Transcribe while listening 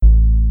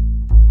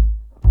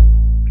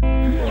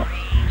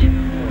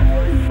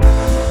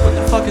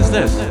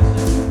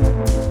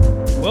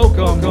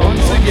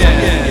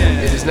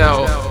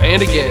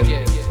And again,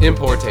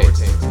 import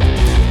taste.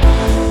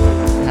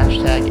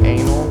 Hashtag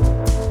anal.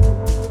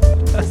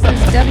 This is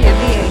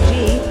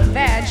WVAG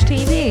Vag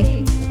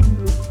TV.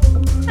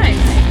 Nice.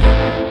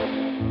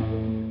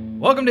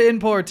 Welcome to In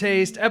Poor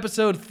Taste,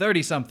 episode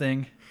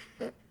 30-something.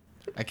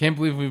 I can't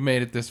believe we've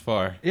made it this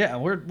far. Yeah,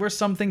 we're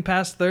something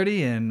past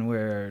 30 and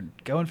we're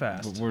going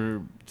fast. But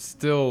we're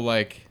still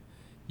like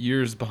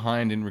years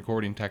behind in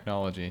recording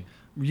technology.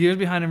 Years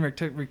behind in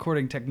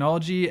recording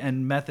technology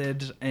and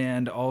methods,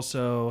 and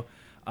also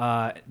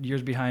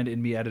years behind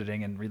in me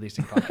editing and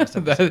releasing podcast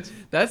episodes.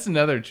 That's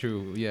another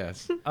true,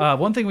 yes.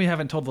 One thing we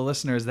haven't told the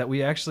listeners that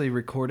we actually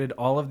recorded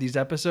all of these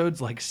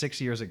episodes like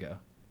 6 years ago.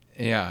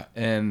 Yeah,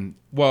 and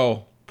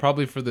well,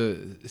 probably for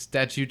the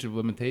statute of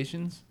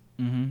limitations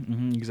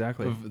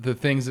Exactly. of the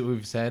things that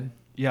we've said.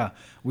 Yeah,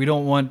 we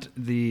don't want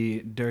the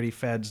dirty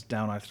feds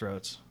down our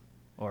throats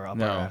or up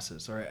No. our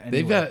asses or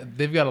anywhere.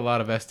 They've got a lot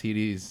of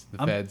STDs,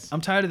 the feds.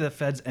 I'm tired of the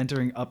feds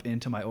entering up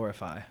into my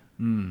orifice.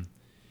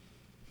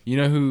 You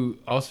know who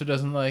also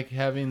doesn't like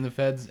having the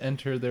feds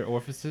enter their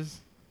orifices?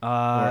 Or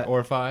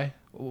orifi?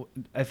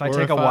 If I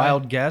take a Orify?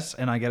 wild guess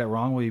and I get it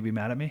wrong, will you be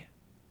mad at me?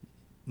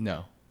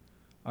 No.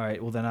 All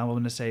right, well then I'm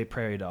going to say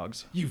prairie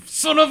dogs. You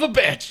son of a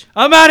bitch!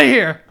 I'm out of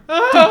here!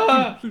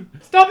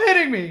 Stop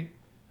hitting me!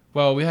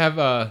 Well, we have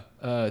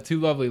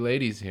two lovely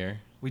ladies here.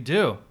 We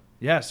do.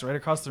 Yes, right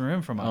across the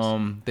room from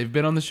us. They've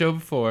been on the show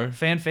before,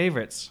 Fan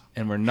favorites.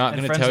 and we're not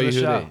And going to friends tell of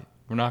you the who show.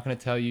 we're not going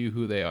to tell you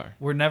who they are.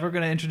 We're never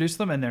going to introduce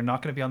them, and they're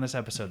not going to be on this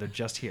episode. They're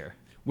just here.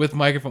 With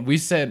microphone, we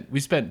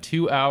spent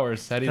 2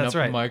 hours setting That's up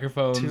right. the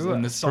microphones Two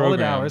in this solid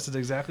program hours. It's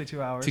exactly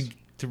 2 hours.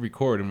 to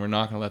record, and we're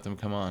not going to let them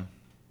come on.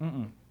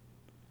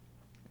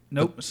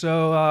 Nope.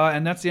 So,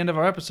 and that's the end of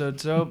our episode.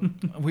 So,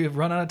 we have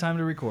run out of time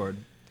to record.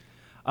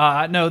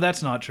 No,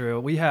 that's not true.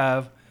 We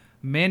have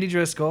Mandy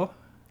Driscoll.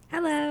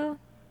 Hello.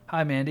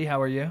 Hi, Mandy.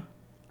 How are you?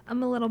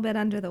 I'm a little bit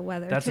under the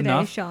weather That's today,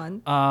 enough.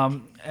 Sean.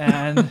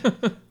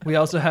 And we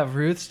also have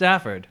Ruth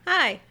Stafford,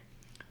 Hi.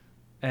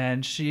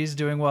 and she's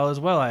doing well as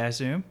well, I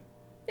assume.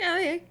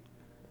 Yeah.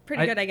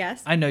 Pretty good, I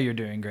guess. I know you're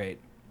doing great.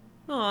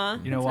 Aw.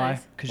 You know that's why?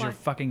 nice. Because Why? you're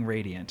fucking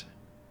radiant.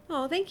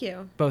 Oh, thank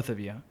you. Both of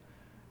you.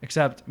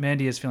 Except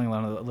Mandy is feeling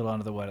a little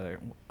under the weather.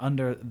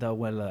 Under the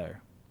weather.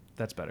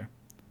 That's better.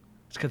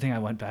 It's a good thing I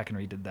went back and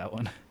redid that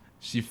one.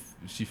 She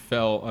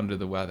fell under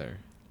the weather.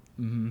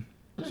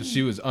 So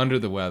she was under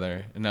the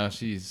weather, and now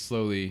she's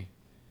slowly.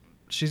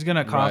 She's going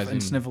to cough Rising.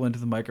 and sniffle into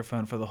the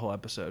microphone for the whole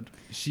episode.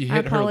 She I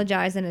hit her.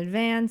 apologize in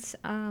advance.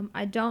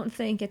 I don't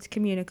think it's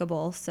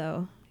communicable,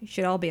 so you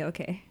should all be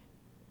okay.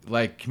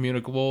 Like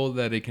communicable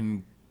that it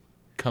can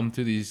come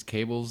through these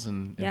cables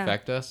and Yeah.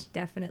 infect us.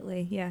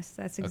 Definitely. Yes,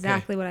 that's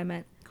exactly what I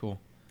meant. Cool.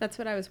 That's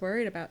what I was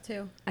worried about,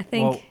 too. I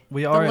think Well,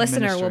 we the are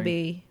listener will administering-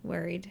 be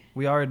worried.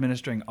 We are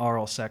administering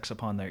oral sex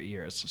upon their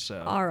ears,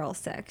 so Oral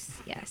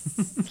sex. Yes.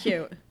 It's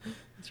cute.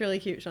 It's really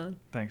cute, Sean.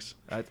 thanks.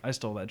 I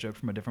stole that joke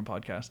from a different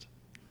podcast.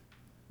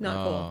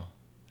 Not cool.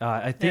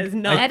 I think is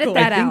not Edit cool.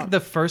 that I think out. the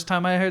first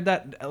time I heard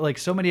that, like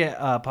so many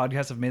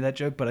podcasts have made that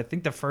joke, but I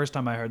think the first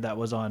time I heard that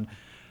was on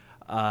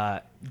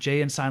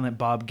Jay and Silent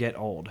Bob Get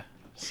Old.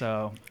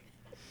 So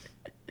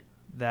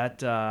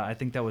that I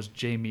think that was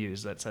Jay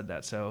Muse that said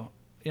that. So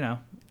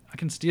I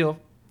can steal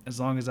as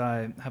long as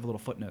I have a little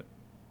footnote.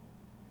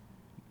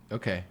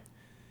 Okay.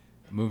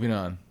 Moving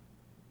on.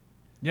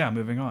 Yeah,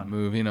 moving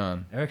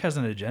on. Eric has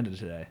an agenda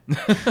today.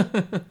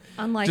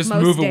 Unlike Just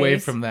most move days. away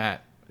from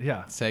that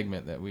Yeah,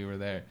 segment that we were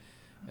there,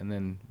 and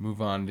then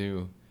move on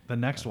to the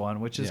next one,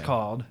 which is Yeah.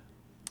 called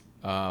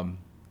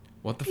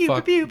what the pew,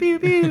 fuck. pew pew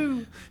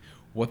pew.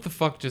 What the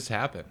fuck just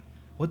happened?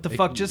 What the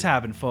fuck just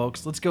happened,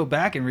 folks? Let's go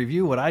back and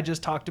review what I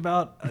just talked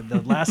about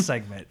the last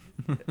segment.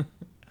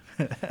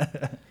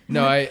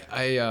 No,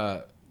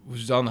 I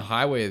was on the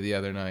highway the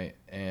other night,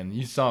 and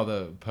you saw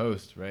the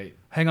post, right?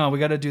 Hang on, we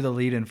got to do the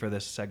lead-in for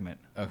this segment.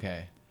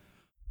 Okay.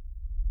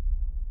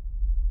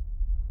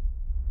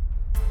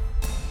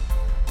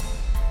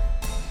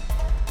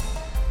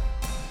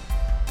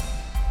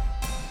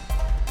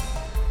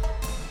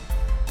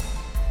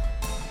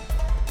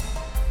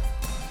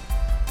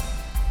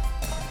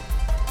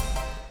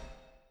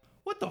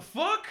 What the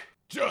fuck?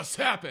 Just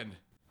happened.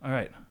 All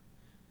right.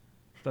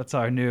 That's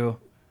our new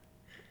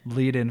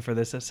lead-in for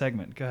this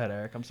segment. Go ahead,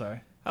 Eric. I'm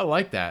sorry. I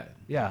like that.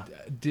 Yeah,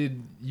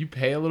 Did you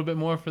pay a little bit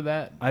more for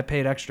that? I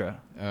paid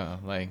extra.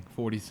 Like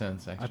 40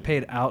 cents extra. I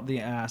paid out the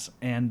ass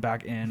and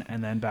back in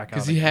and then back out.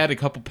 Because he again. had a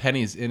couple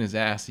pennies in his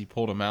ass. He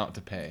pulled them out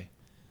to pay.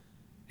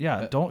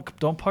 Yeah,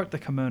 don't part the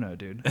kimono,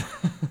 dude.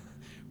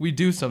 We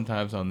do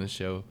sometimes on this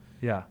show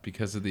Yeah,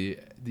 because of the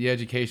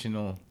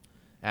educational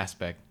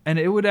aspect. and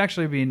it would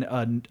actually be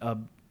a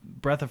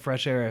breath of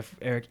fresh air if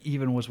Eric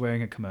even was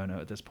wearing a kimono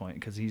at this point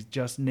because he's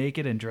just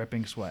naked and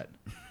dripping sweat.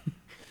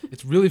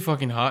 It's really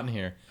fucking hot in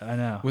here. I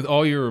know. With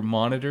all your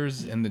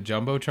monitors and the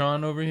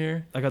Jumbotron over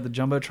here, I got the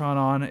Jumbotron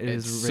on. It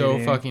it's is so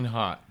radiating. fucking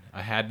hot.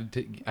 I had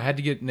to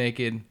get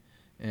naked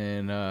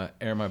and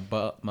air my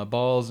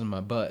balls and my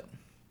butt.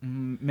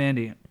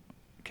 Mandy,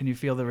 can you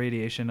feel the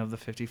radiation of the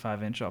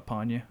 55-inch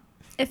upon you?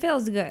 It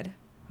feels good.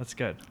 That's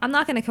good. I'm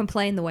not going to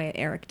complain the way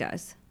Eric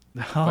does.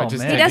 Oh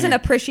just He man, doesn't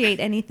appreciate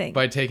anything.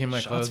 by taking my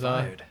shots clothes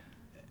off. fired.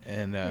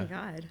 And Oh my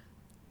God.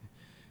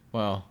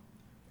 well,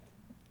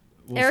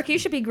 we'll Eric, you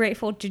should be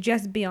grateful to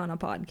just be on a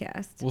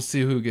podcast. we'll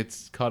see who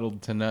gets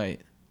cuddled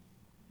tonight.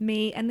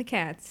 Me and the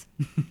cats.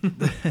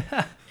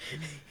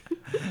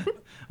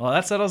 Well,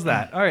 that settles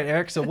that. All right,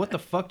 Eric. So what the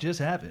fuck just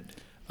happened?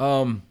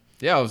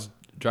 Yeah, I was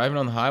driving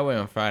on the highway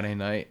on Friday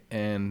night,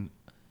 and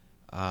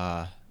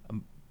I'm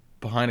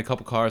behind a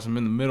couple cars. I'm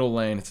in the middle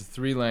lane. It's a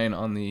 3-lane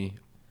on the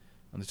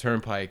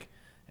turnpike,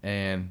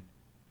 and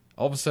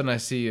all of a sudden I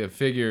see a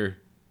figure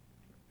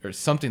or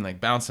something like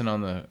bouncing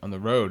on the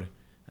road.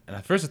 And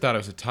at first I thought it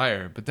was a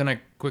tire, but then I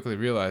quickly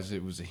realized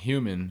it was a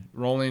human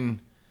rolling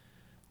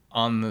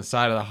on the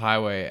side of the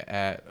highway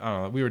at, I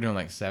don't know, we were doing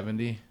like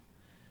 70,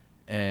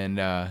 and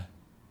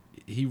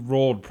he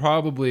rolled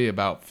probably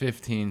about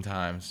 15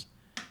 times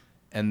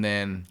and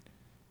then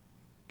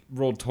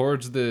rolled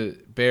towards the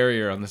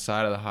barrier on the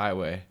side of the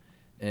highway.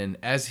 And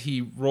as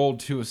he rolled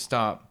to a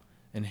stop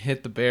and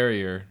hit the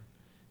barrier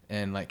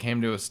and like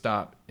came to a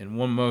stop, in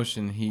one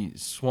motion he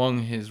swung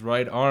his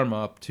right arm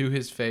up to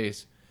his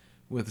face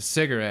with a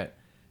cigarette,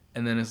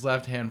 and then his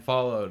left hand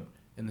followed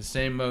in the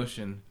same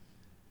motion,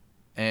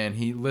 and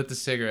he lit the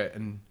cigarette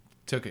and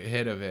took a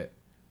hit of it,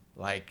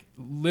 like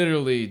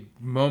literally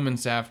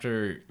moments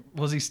after.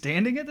 Was he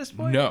standing at this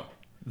point? No,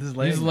 This is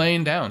he's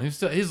laying down. His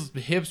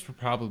hips were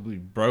probably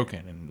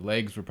broken and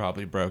legs were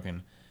probably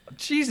broken.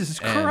 Jesus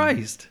And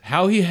Christ.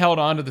 how he held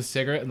onto the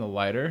cigarette and the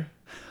lighter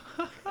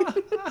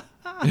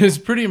is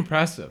pretty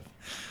impressive.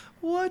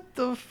 What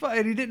the fuck?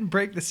 And he didn't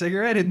break the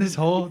cigarette in this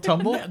whole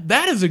tumble?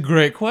 That is a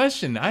great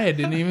question. I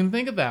didn't even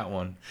think of that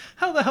one.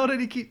 How the hell did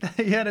he keep that?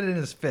 He had it in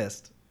his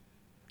fist.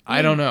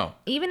 I don't know.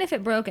 Even if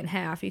it broke in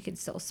half, you could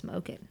still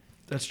smoke it.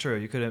 That's true.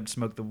 You could have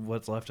smoked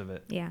what's left of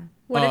it. Yeah.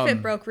 What if it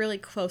Um, broke really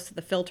close to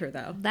the filter,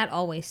 though? That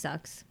always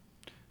sucks.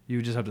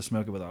 You just have to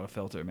smoke it without a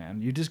filter,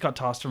 man. You just got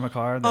tossed from a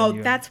car. And then Oh,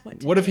 you, that's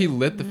what. What if he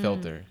lit the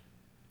filter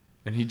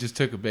and he just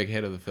took a big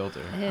hit of the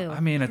filter? Ew. I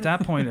mean, at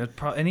that point,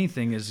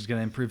 anything is going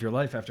to improve your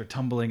life after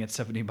tumbling at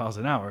 70 miles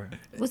an hour.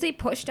 Was he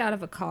pushed out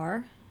of a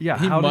car? Yeah,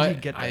 He how might- did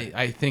he get there?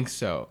 I think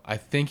so. I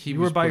think he you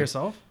was were by put-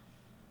 yourself?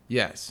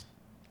 Yes.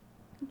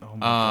 Oh my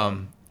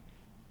God.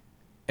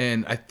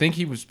 And I think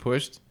he was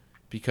pushed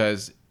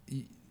because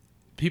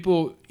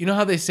people, you know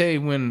how they say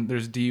when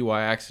there's DUI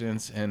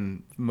accidents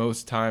and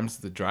most times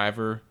the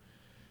driver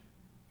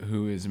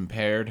who is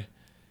impaired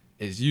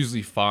is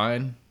usually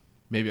fine,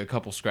 maybe a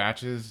couple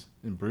scratches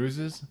and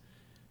bruises,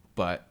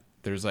 but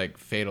there's like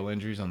fatal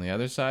injuries on the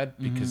other side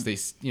because they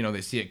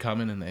see it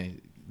coming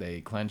and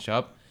they clench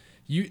up.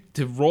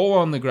 To roll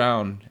on the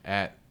ground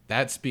at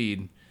that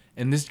speed,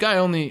 and this guy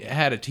only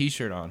had a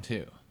t-shirt on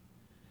too.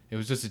 It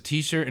was just a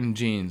t-shirt and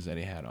jeans that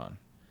he had on.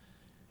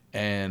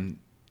 And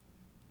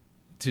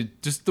to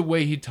just the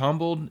way he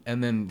tumbled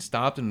and then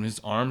stopped and his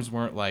arms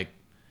weren't like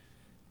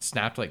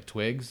snapped like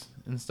twigs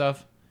and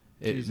stuff.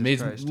 It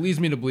Jesus Christ. leads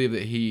me to believe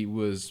that he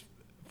was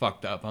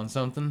fucked up on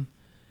something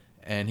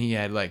and he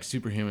had like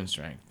superhuman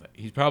strength. Like,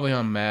 he's probably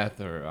on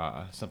meth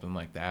or something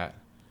like that.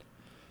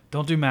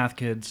 Don't do math,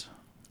 kids.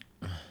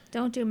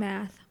 Don't do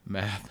math.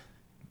 Math.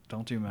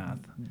 Don't do math.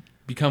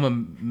 Become a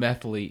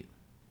methlete.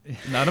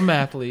 Not a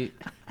mathlete.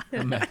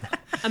 A meth.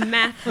 A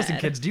math. Listen,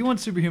 head. kids, do you want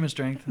superhuman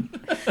strength?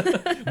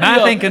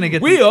 Math ain't going to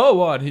get We all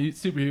want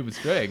superhuman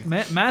strength.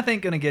 Math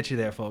ain't going to get you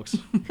there, folks.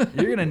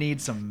 You're going to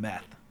need some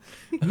meth.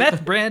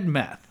 Meth brand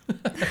meth.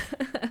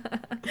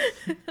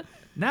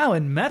 Now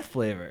in meth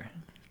flavor.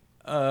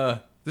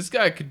 This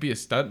guy could be a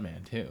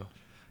stuntman too.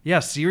 Yeah,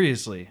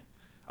 seriously.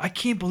 I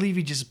can't believe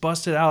he just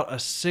busted out a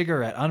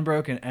cigarette,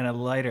 unbroken, and a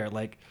lighter,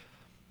 like,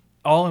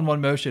 all in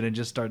one motion and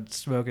just started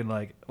smoking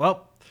like,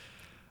 well,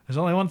 there's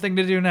only one thing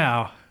to do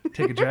now.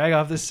 Take a drag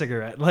off this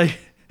cigarette. Like,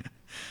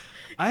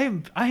 I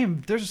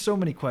am, there's so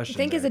many I questions.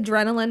 think his there.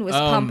 adrenaline was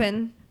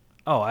pumping.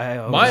 Oh,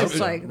 My Looks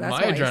like that's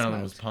why he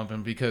adrenaline was smoked.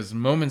 pumping because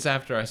moments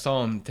after I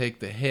saw him take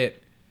the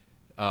hit,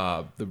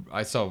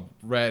 I saw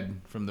red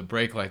from the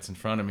brake lights in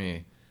front of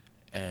me,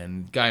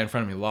 and the guy in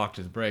front of me locked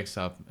his brakes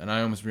up, and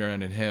I almost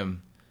rear-ended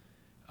him.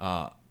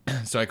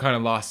 So I kind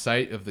of lost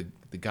sight of the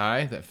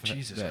guy that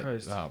Jesus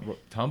Christ.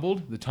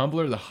 tumbled, the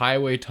tumbler, the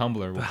highway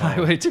tumbler. We'll The call him.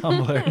 highway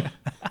tumbler.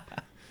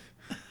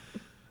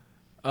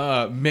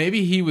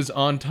 Maybe he was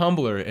on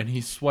Tumblr and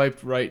he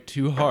swiped right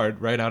too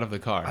hard right out of the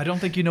car. I don't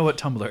think you know what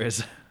Tumblr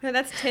is. No,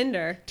 that's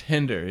Tinder.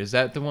 Tinder, is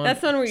that the one?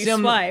 That's the one where you See,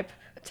 I'm- swipe.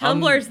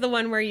 Tumblr's the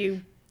one where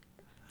you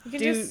You could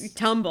do just,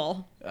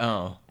 tumble.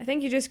 Oh. I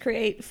think you just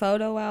create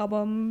photo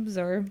albums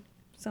or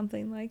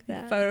something like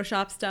that.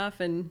 Photoshop stuff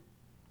and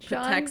put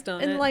Sean, text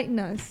on it. enlighten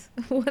us.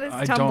 What is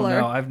I Tumblr? don't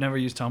know. I've never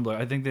used Tumblr.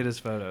 I think that is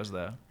photos,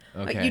 though.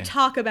 Okay. But you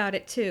talk about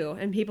it too,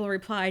 and people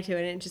reply to it,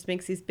 and it just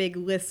makes these big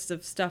lists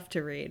of stuff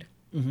to read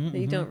that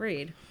you don't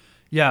read.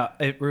 Yeah,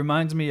 it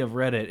reminds me of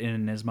Reddit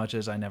in as much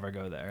as I never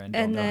go there and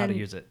don't And know how to then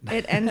use it.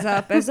 it ends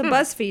up as a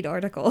BuzzFeed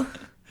article.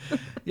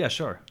 Yeah,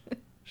 sure.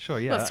 Sure,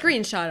 yeah. Well, a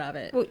screenshot of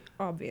it. Well,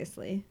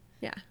 obviously.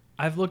 Yeah.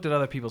 I've looked at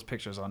other people's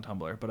pictures on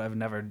Tumblr, but I've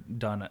never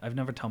done it. I've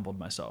never tumbled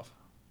myself.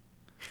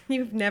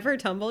 You've never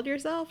tumbled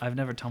yourself? I've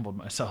never tumbled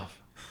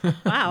myself.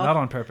 Wow. Not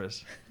on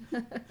purpose.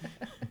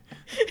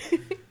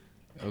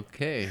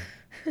 Okay.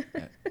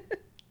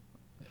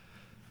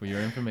 For your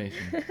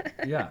information.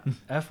 Yeah.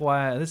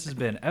 FYI. This has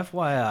been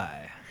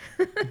FYI.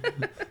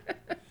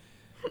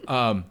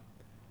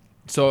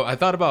 So I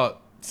thought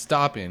about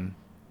stopping,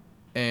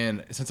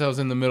 and since I was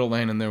in the middle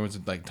lane and there was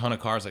like a ton of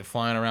cars like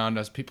flying around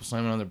us, people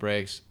slamming on the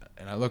brakes,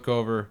 and I look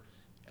over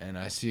and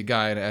I see a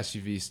guy in an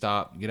SUV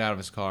stop, get out of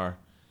his car,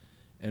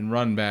 and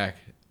run back.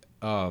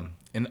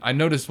 And I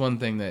noticed one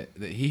thing that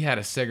he had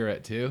a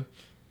cigarette too.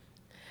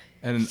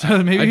 And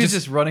So maybe I he's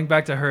just running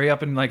back to hurry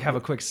up and like have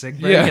a quick cig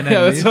break. yeah, And then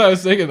that's leave. what I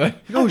was thinking. Like,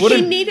 what He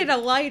if, needed a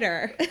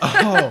lighter.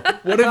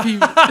 what if he?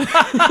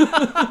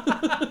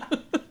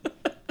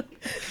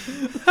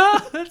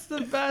 That's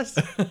the best.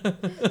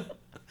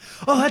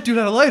 Oh, that dude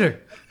had a lighter.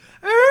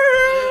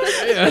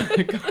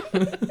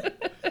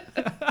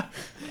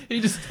 He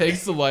just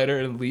takes the lighter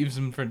and leaves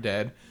him for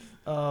dead,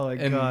 Oh my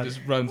and god. just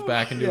runs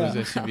back into his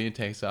Yeah. SUV and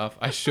takes off.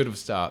 I should have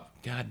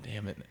stopped. God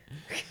damn it!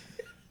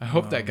 I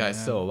hope that guy's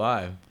man. still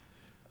alive.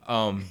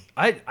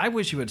 I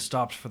wish you had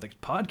stopped for the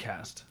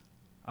podcast.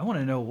 I want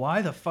to know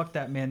why the fuck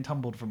that man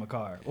tumbled from a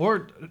car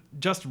or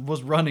just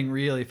was running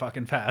really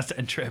fucking fast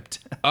and tripped.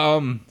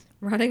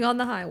 Running on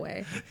the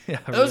highway. Yeah,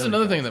 That was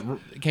another thing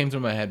that came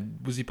through my head.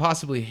 Was he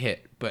possibly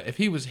hit? But if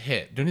he was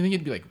hit, don't you think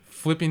he'd be like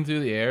flipping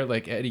through the air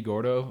like Eddie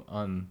Gordo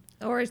on?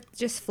 Or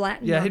just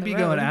flattened Yeah, on he'd the be road.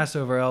 going ass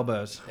over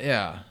elbows.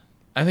 Yeah,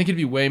 I think it'd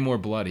be way more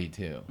bloody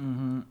too.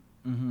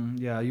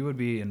 Yeah, you would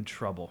be in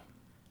trouble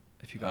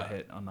if you got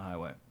hit on the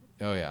highway.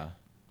 Oh yeah.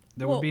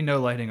 There Well- would be no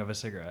lighting of a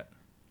cigarette.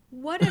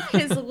 What if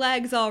his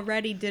legs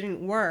already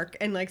didn't work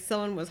and like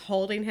someone was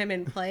holding him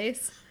in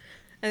place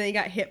and then he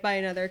got hit by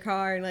another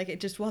car and like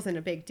it just wasn't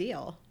a big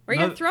deal? Or he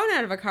No- got thrown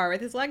out of a car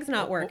with his legs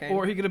not working.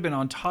 Or he could have been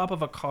on top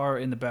of a car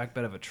in the back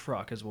bed of a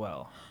truck as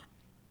well.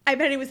 I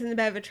bet he was in the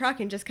bed of a truck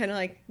and just kind of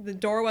like the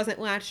door wasn't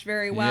latched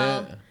very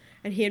well Yeah.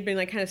 and he had been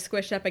like kind of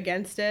squished up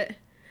against it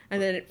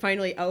and then it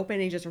finally opened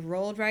and he just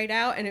rolled right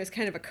out and it was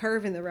kind of a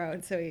curve in the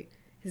road so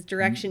his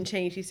direction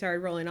changed. He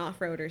started rolling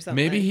off-road or something.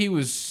 Maybe he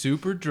was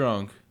super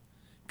drunk,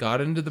 got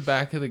into the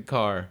back of the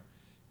car,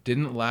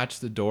 didn't latch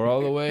the door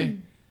all the way,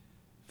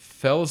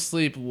 fell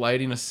asleep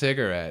lighting a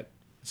cigarette.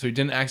 So he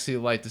didn't actually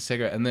light the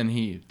cigarette, and then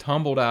he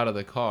tumbled out of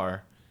the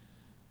car,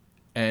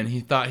 and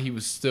he thought he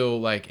was still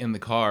like in the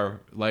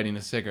car lighting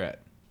a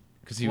cigarette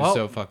because he was Well-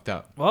 so fucked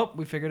up. Well,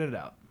 we figured it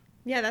out.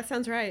 Yeah, that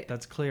sounds right.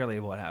 That's clearly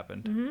what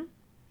happened.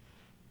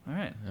 All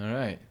right. All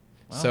right.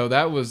 So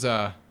that was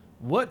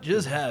What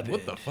just happened?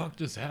 what the fuck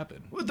just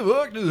happened? What the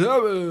fuck just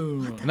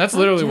happened? And that's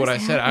literally what I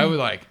just said. I was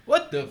like,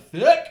 What the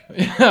fuck?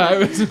 yeah, I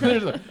was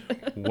literally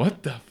like,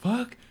 what the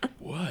fuck?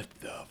 What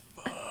the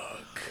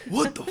fuck?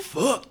 What the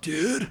fuck,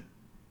 dude?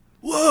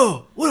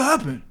 Whoa, what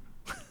happened?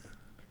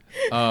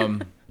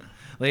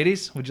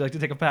 Ladies, would you like to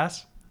take a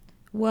pass?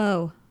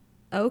 Whoa.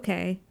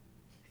 Okay.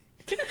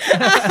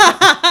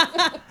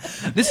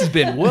 This has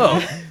been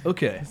whoa.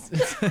 Okay.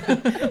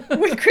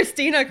 With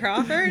Christina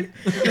Crawford?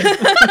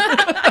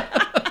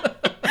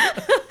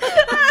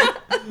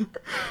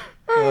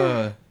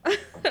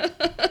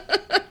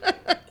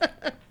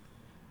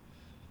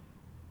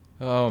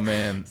 Oh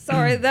man.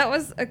 Sorry, that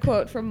was a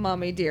quote from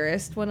Mommy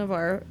Dearest, one of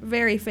our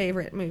very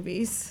favorite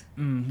movies.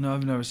 No,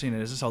 I've never seen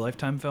it. Is this a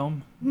Lifetime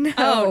film? No.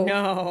 Oh,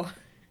 no.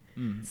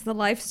 It's the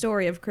life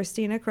story of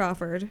Christina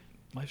Crawford,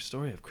 Life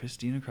story of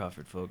Christina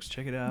Crawford, folks.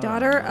 Check it out.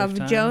 daughter on of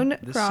Lifetime Joan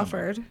this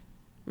Crawford.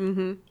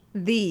 Mm-hmm.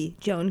 The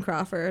Joan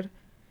Crawford. summer.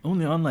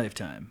 Only on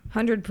Lifetime.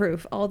 100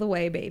 proof all the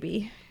way,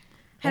 baby.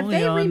 Have Only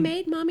they on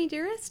remade Mommy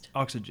Dearest?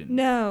 Oxygen.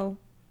 No,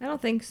 I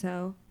don't think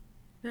so.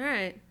 All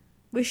right.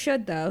 We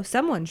should, though.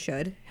 Someone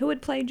should. Who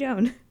would play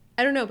Joan?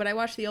 I don't know, but I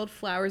watched the old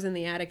Flowers in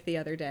the Attic the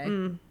other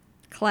day.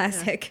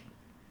 Classic.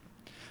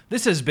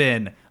 This has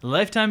been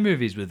Lifetime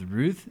Movies with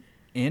Ruth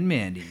and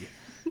Mandy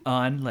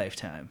on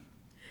Lifetime.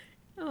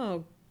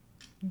 Oh,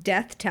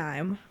 Death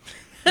time.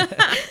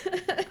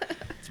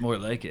 It's more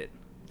like it.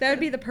 that would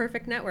be the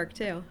perfect network,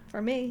 too.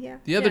 For me, yeah.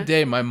 The other Yeah.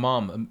 day, my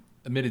mom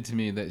admitted to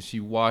me that she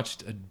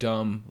watched a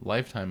dumb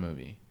Lifetime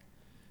movie.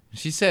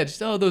 She said,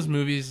 "Oh, those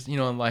movies, you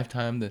know, on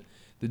Lifetime,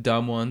 the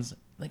dumb ones.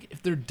 Like,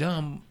 if they're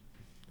dumb,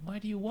 why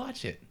do you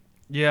watch it?"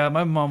 Yeah,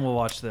 my mom will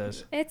watch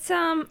this. It's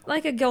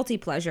like a guilty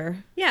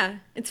pleasure. Yeah,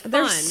 it's fun.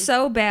 They're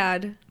so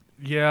bad.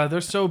 Yeah, they're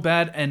so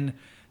bad, and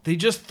they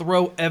just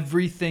throw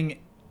everything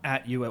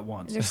at you at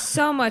once. There's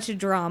so much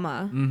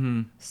drama.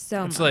 Mm-hmm.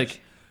 So It's much.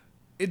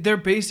 like they're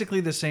basically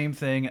the same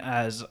thing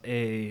as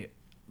a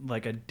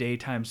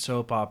daytime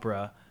soap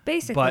opera,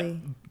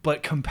 Basically.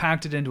 but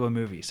compacted into a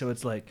movie. So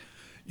it's like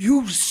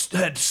you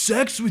had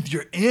sex with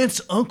your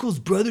aunt's uncle's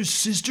brother's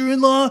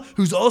sister-in-law,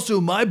 who's also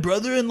my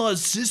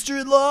brother-in-law's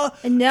sister-in-law,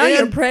 And now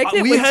you're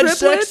pregnant with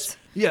triplets?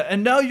 Yeah,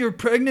 and now you're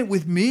pregnant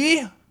with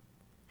me.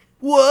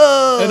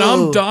 Whoa! And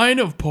I'm dying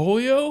of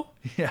polio?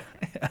 Yeah.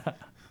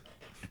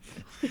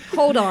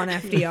 Hold on,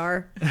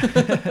 FDR.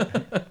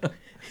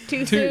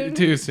 Too soon?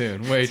 Too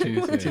soon. Way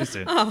too soon. Too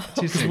soon. Too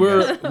 'Cause soon.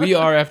 we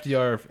are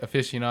FDR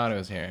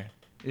aficionados here.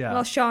 Yeah.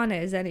 Well, Sean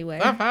is anyway.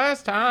 The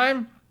first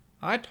time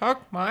I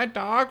took my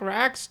dog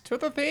Rex to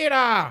the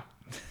theater.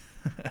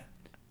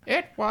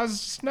 It was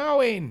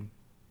snowing.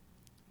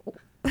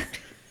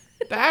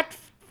 That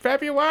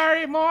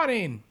February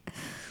morning.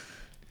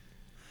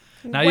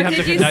 Now What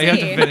did you now you have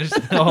to see? finish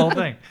the whole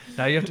thing.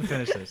 Now you have to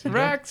finish this.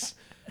 Rex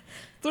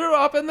threw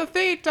up in the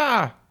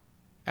theater,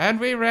 and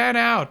we ran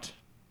out.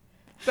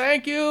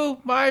 Thank you,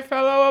 my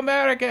fellow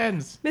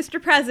Americans.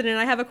 Mr. President,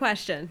 I have a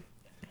question.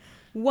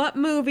 What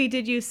movie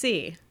did you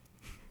see?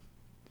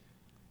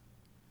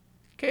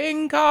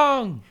 King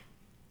Kong.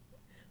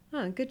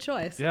 Huh, good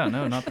choice. Yeah,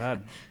 no, not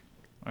bad.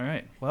 All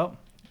right. Well,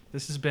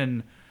 this has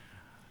been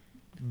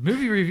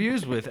movie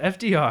reviews with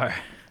FDR.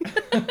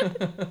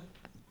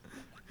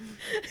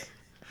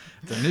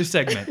 It's a new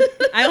segment.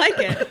 I like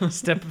it.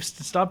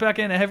 Stop back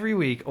in every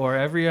week or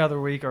every other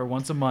week or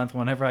once a month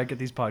whenever I get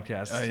these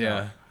podcasts.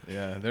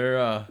 Yeah.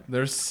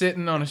 They're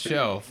sitting on a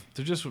shelf.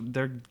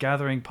 They're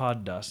gathering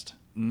pod dust.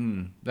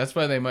 That's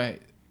why they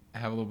might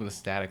have a little bit of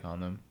static on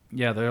them.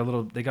 Yeah,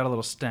 they got a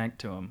little stank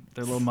to them.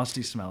 They're a little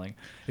musty smelling.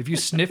 If you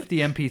sniff the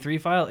MP3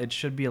 file, it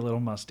should be a little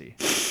musty.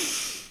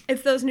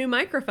 It's those new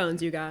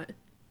microphones you got.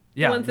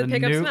 Yeah, ones that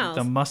pick up new, smells.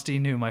 the musty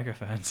new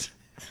microphones.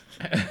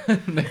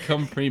 They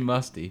come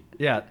pre-musty.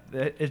 Yeah,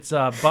 it's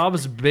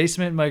Bob's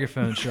Basement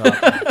Microphone Shop.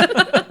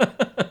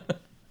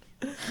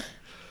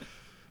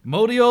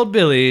 Moldy Old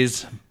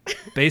Billy's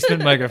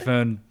Basement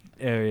Microphone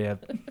Area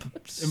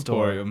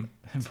Emporium.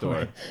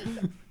 Store.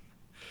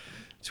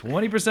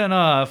 20%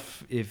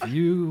 off if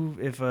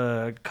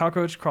a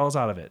cockroach crawls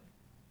out of it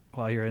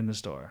while you're in the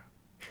store.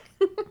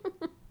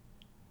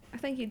 I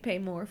think you'd pay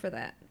more for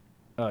that.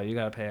 Oh, you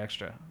gotta pay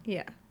extra.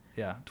 Yeah.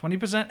 Yeah,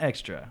 20%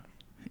 extra.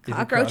 if a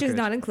Cockroach is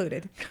not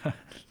included.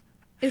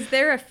 Is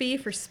there a fee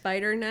for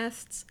spider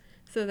nests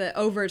so that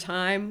over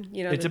time,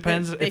 It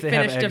depends they if they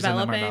have finish eggs in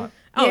them or developing? not.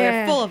 Oh, Yeah.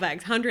 they're full of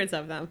eggs, hundreds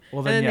of them.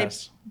 Well, then and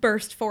yes. they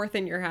burst forth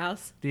in your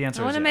house. The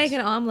answer I want is to yes. make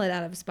an omelet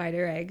out of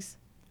spider eggs.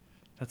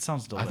 That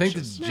sounds I delicious. think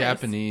the Nice.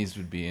 Japanese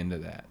would be into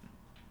that.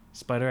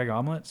 Spider egg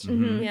omelets.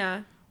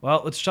 Yeah.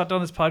 Well, let's shut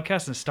down this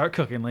podcast and start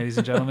cooking, ladies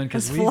and gentlemen,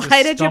 because Let's we just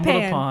fly to stumbled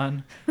Japan.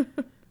 upon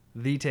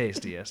the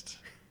tastiest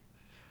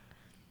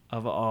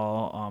of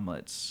all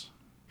omelets.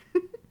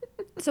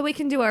 So we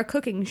can do our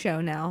cooking show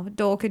now.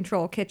 Dole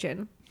Control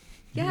Kitchen.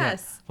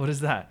 Yes. What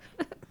is that?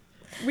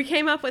 We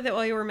came up with it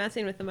while you were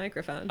messing with the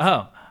microphones. Oh,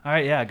 all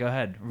right. Yeah, go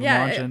ahead. Yeah,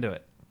 Launch it- into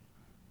it.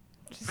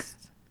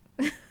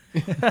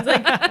 It's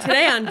like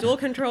today on Dual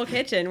Control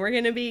Kitchen, we're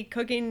going to be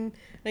cooking,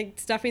 like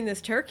stuffing this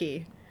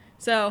turkey.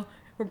 So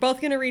we're both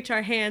going to reach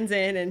our hands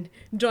in and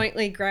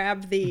jointly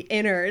grab the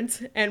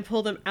innards and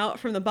pull them out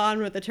from the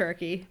bottom of the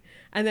turkey.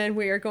 And then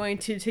we are going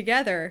to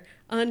together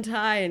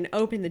untie and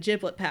open the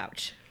giblet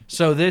pouch.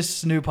 So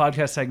this new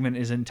podcast segment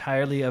is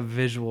entirely a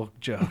visual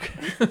joke.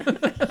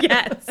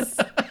 Yes.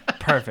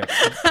 Perfect.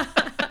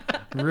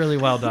 Really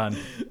well done.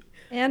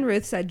 And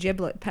Ruth said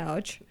giblet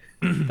pouch.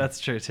 That's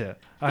true too.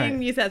 All You can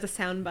right. use that as a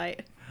sound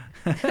bite.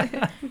 Make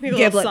a little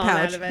Giblet song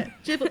pouch. out of it.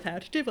 Giblet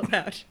pouch, giblet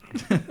pouch.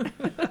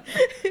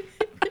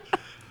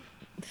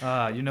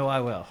 You know I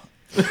will.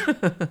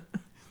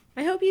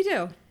 I hope you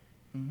do.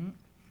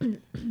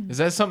 Is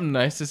that something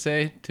nice to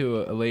say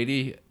to a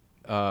lady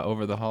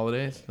over the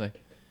holidays?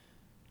 Like,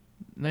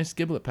 nice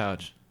giblet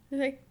pouch. You're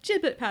like,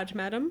 giblet pouch,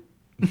 madam.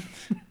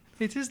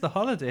 It is the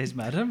holidays,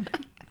 madam.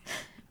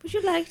 Would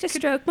you like to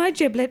stroke my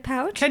giblet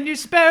pouch? Can you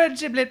spare a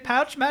giblet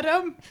pouch,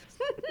 madam?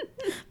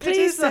 Please,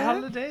 it is the sir.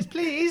 holidays,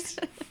 please.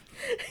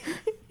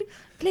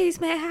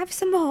 Please, may I have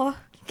some more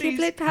Please.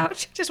 giblet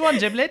pouch? Just one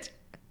giblet.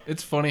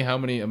 It's funny how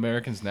many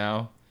Americans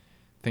now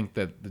think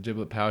that the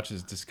giblet pouch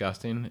is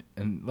disgusting.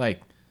 And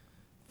like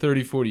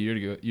 30, 40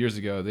 years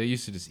ago, they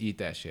used to just eat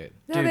that shit.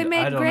 No, Dude, they I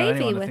make don't know gravy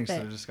anyone that with thinks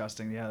they're it.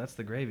 disgusting. Yeah, that's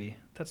the gravy.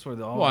 That's where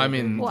the Well, I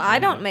mean- Well, I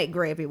don't make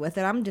gravy with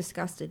it. I'm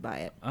disgusted by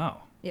it. Oh,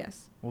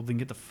 Yes. well then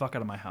get the fuck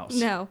out of my house.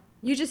 No.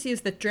 You just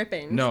use the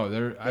drippings. No,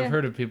 I've Yeah.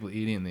 heard of people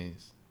eating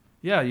these.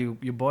 Yeah, you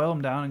boil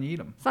them down and you eat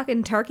them.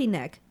 Fucking turkey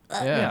neck.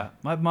 Yeah.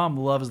 My mom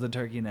loves the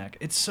turkey neck.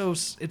 It's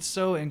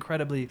so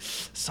incredibly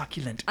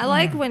succulent. I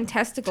like when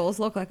testicles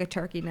look like a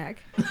turkey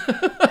neck.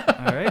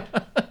 All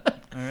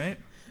right.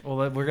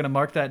 Well, we're gonna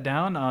mark that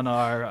down on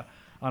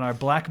our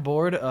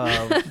blackboard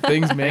of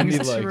Things Mandy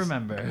things to likes.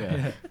 remember.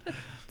 Yeah.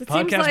 That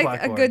Podcast seems like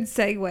blackboard. a good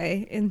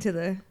segue into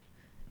the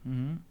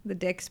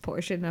dicks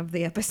portion of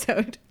the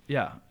episode.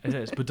 Yeah, it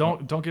is. But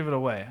don't give it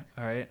away.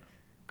 All right.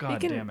 God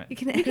damn it. You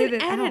can edit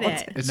it edit out.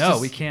 it. It's No,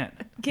 just- we can't.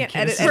 Can't We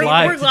edit This is anything.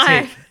 live We're to live.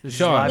 tape. This is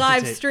Sean. live to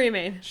Live tape.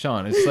 streaming.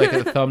 Sean, it's like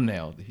a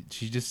thumbnail.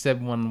 She just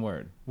said one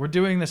word. We're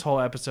doing this whole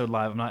episode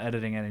live. I'm not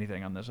editing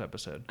anything on this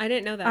episode. I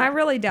didn't know that. I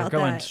really We're doubt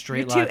going that.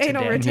 straight You're live too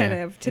anal today.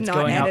 retentive to It's not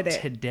going edit out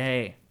it.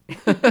 today.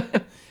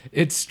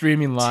 It's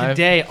streaming live.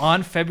 Today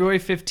on February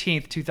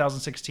 15th,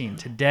 2016.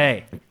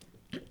 Today.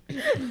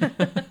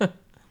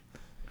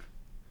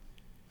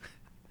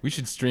 We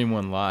should stream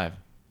one live.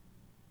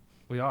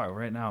 We are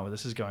right now.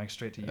 This is going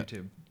straight to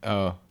YouTube.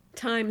 Oh,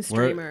 Time where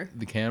streamer.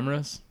 the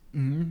cameras?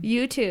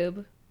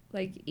 YouTube,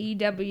 like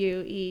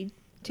EWE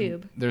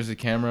tube. There's a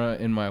camera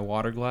in my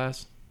water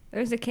glass.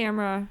 There's a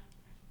camera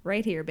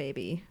right here,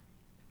 baby.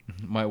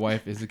 My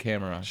wife is the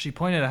camera. She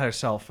pointed at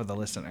herself for the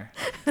listener.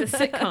 The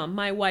sitcom,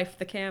 My Wife,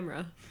 the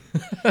Camera.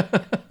 All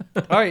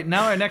right,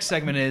 now our next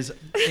segment is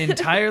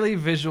entirely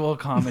visual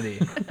comedy.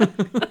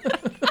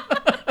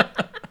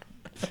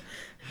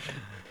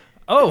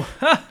 Oh,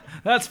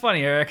 that's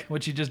funny, Eric,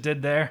 what you just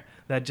did there.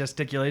 That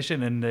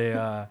gesticulation and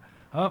the...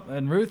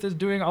 and Ruth is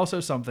doing also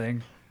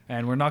something,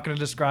 and we're not going to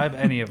describe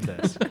any of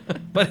this.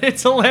 But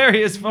it's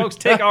hilarious, folks.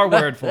 Take our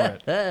word for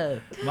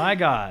it. My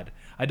God.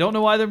 I don't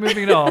know why they're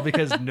moving at all,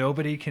 because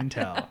nobody can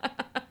tell.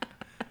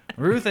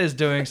 Ruth is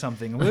doing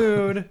something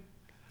lewd,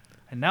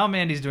 and now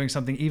Mandy's doing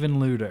something even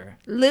lewder.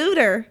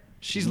 Looter.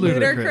 She's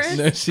Ludicrous? ludicrous.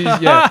 No,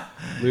 she's, yeah,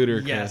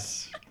 ludicrous.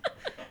 Yes.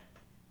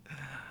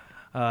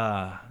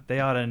 They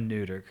ought to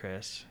neuter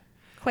Chris.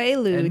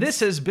 Quaaludes. And this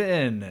has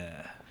been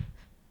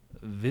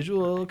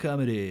visual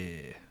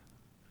comedy.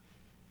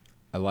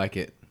 I like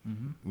it.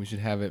 We should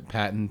have it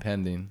patent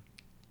pending.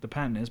 The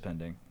patent is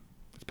pending.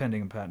 It's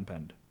pending and patent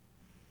penned.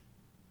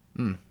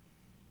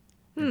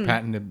 Your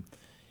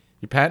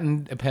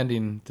patent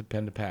pending to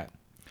pen to pat.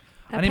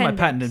 I need my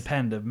patent Appendix. and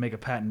pen to make a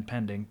patent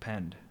pending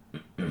penned.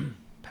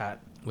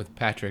 Pat With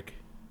Patrick.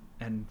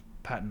 and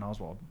Patton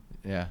Oswald.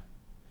 Yeah.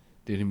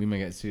 Dude, we might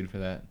get sued for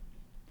that.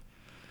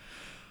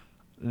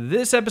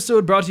 This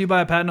episode brought to you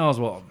by Patton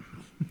Oswald.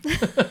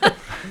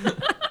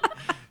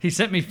 He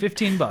sent me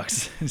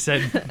 $15 and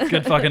said,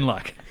 good fucking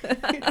luck.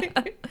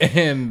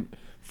 And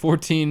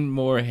 14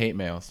 more hate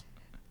mails.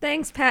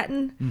 Thanks,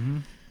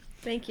 Patton.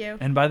 Thank you.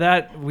 And by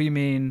that, we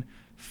mean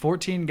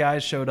 14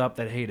 guys showed up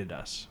that hated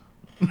us.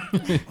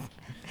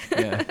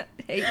 Yeah.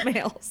 Hate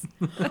mails.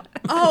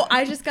 Oh,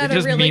 I just got They a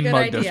just really mean good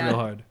mugged us real idea.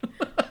 hard.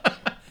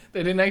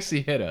 They didn't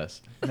actually hit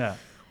us. Yeah.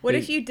 What They-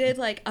 if you did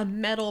like a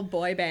metal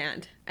boy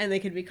band and they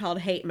could be called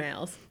Hate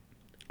Mails?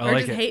 I Or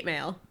like just it. Hate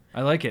Mail.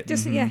 I like it.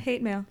 Just, yeah,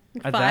 hate mail.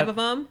 At 5 that- of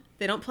them.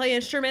 They don't play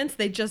instruments.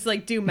 They just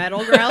like do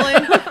metal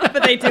growling,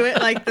 but they do it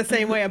like the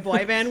same way a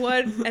boy band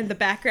would. And the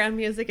background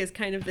music is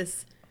kind of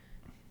this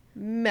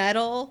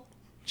metal,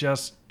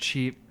 Just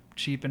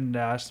cheapened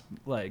ass,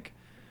 like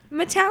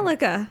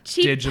Metallica.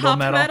 cheap Digital pop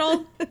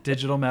metal?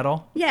 digital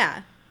metal.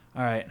 Yeah.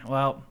 All right.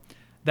 Well,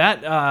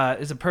 that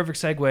is a perfect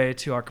segue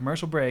to our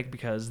commercial break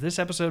because this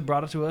episode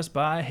brought it to us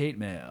by Hate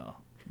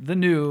Mail, the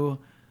new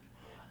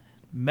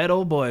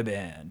metal boy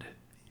band.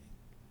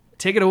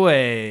 Take it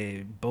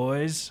away,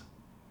 boys.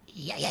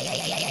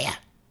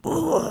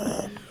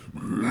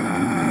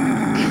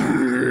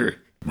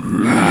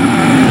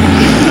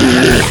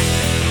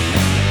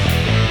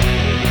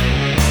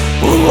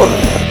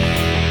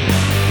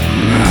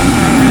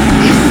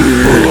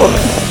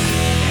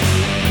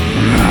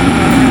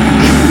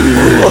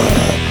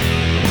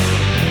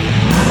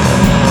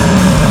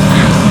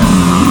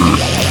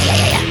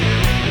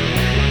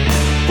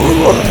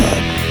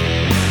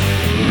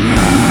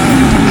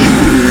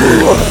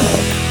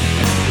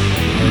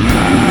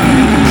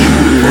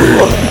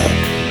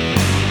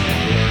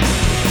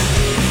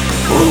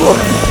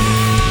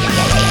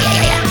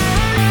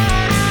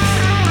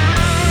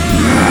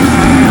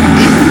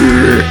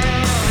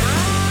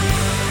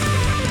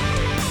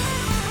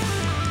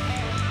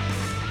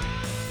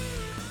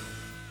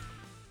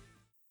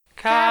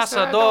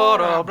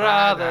 Casadoro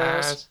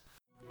Brothers.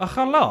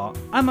 Hello,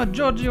 I'm a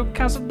Giorgio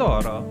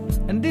Casadoro,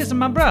 and this is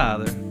my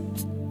brother.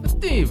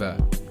 Diva.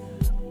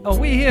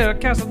 We here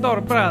at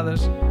Casadoro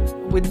Brothers,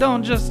 we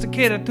don't just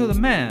cater to the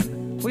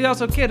men, we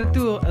also cater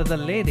to the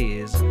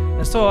ladies.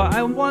 And so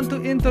I want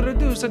to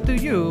introduce to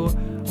you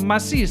my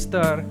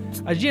sister,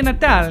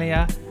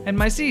 Natalia, and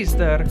my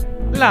sister,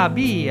 La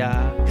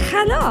Bia.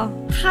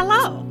 Hello.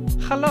 Hello.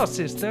 Hello,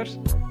 sisters.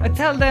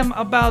 Tell them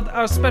about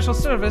our special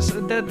service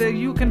that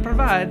you can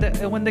provide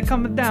when they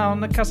come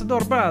down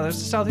Casador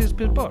Brothers, Southeast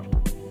Pittsburgh.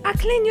 I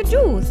clean your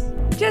jewels,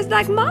 just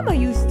like Mama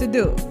used to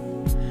do.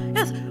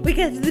 Yes, we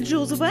get the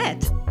jewels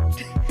wet.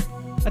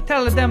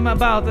 Tell them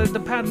about the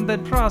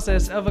patented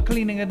process of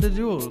cleaning the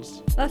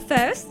jewels. But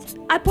first,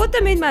 I put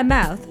them in my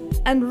mouth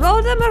and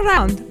roll them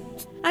around.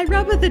 I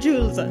rub the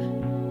jewels,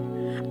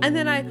 and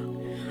then I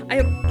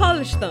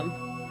polish them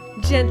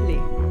gently.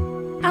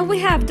 And we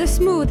have the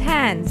smooth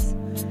hands.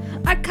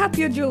 I cup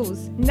your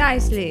jewels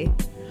nicely.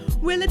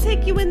 Will it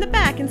take you in the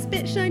back and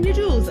spit shine your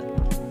jewels?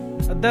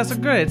 That's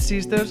great,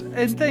 sisters,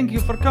 and thank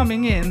you for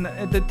coming in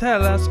to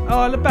tell us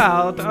all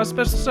about our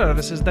special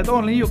services that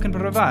only you can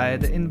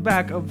provide in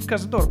back of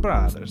Casador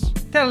Brothers.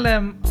 Tell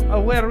them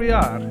where we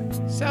are.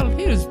 South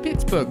Hills,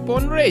 Pittsburgh,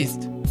 born and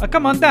raised.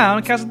 Come on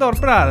down, Casador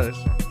Brothers.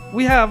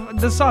 We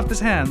have the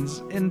softest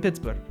hands in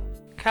Pittsburgh.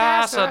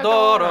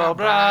 Casadoro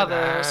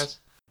Brothers.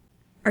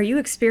 Are you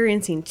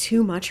experiencing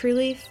too much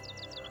relief?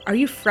 Are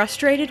you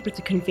frustrated with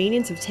the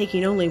convenience of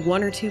taking only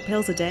 1 or 2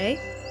 pills a day?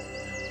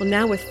 Well,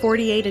 now with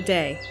 48 a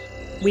day,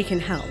 we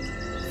can help.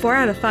 4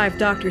 out of 5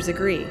 doctors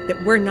agree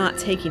that we're not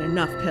taking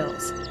enough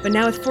pills. But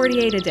now with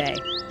 48 a day,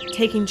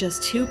 taking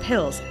just 2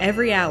 pills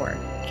every hour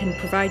can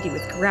provide you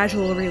with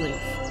gradual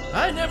relief.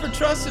 I never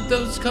trusted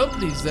those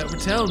companies that were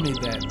telling me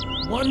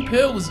that 1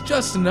 pill was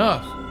just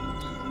enough.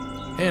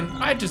 And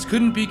I just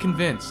couldn't be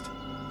convinced.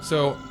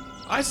 So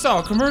I saw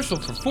a commercial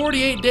for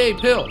 48-day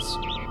pills.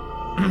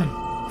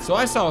 So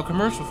I saw a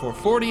commercial for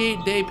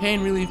 48-day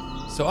pain relief.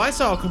 So I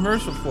saw a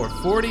commercial for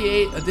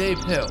 48-a-day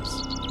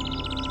pills.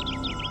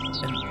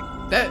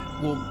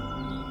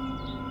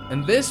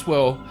 And this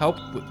will help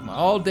with my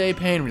all-day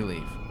pain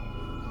relief.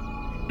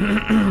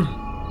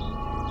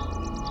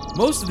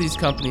 Most of these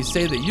companies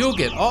say that you'll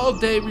get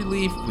all-day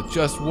relief with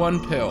just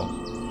one pill.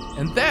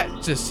 And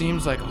that just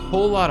seems like a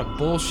whole lot of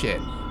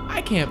bullshit.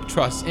 I can't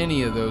trust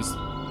any of those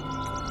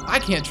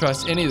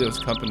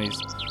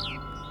companies.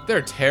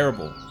 They're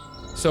terrible.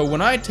 So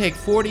when I take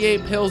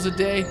 48 pills a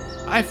day,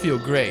 I feel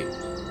great.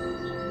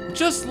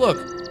 Just look,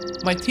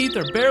 my teeth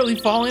are barely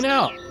falling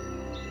out.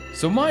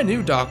 So my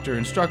new doctor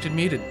instructed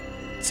me to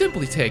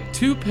simply take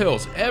 2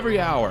 pills every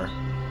hour,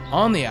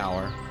 on the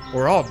hour,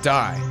 or I'll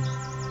die.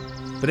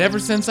 But ever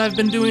since I've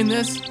been doing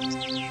this,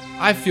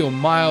 I feel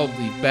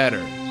mildly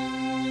better.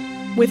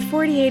 With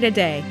 48 a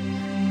day,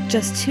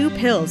 just 2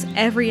 pills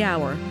every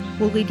hour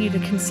will lead you to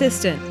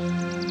consistent,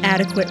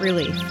 adequate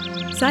relief.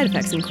 Side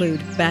effects include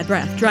bad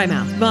breath, dry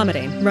mouth,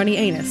 vomiting, runny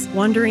anus,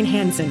 wandering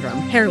hand syndrome,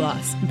 hair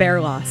loss, bear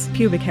loss,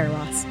 pubic hair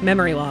loss,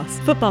 memory loss,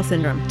 football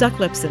syndrome, duck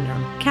lip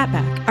syndrome, cat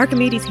back,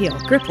 Archimedes heel,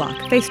 grip lock,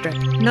 face strip,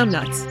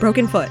 numbnuts,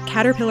 broken foot,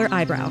 caterpillar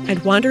eyebrow, and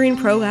wandering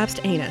prolapsed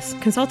anus.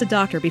 Consult a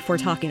doctor before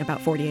talking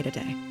about 48 a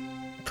day.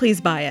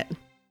 Please buy it.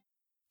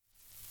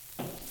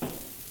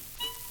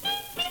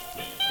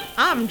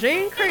 I'm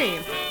Jane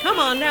Cream. Come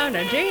on down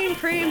to Jane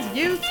Cream's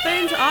Used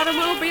Things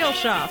Automobile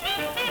Shop.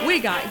 We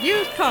got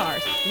used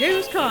cars,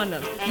 used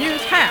condoms,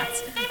 used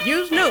hats,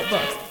 used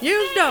notebooks,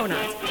 used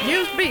donuts,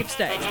 used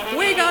beefsteaks.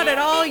 We got it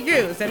all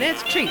used and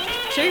it's cheap,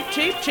 cheap,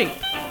 cheap, cheap.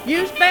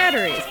 Used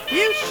batteries,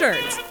 used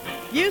shirts,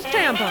 used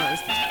tampons,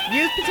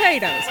 used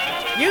potatoes,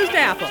 used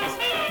apples,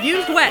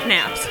 used wet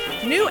naps,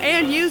 new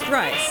and used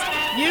rice,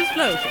 used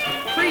lotion,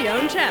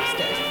 pre-owned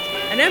chapstick,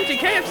 an empty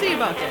KFC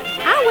bucket.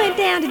 I went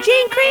down to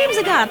Gene Cream's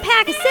and got a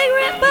pack of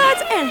cigarette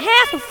butts and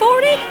half of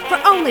 40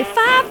 for only $5.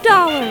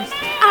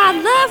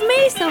 I love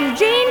me some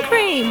Gene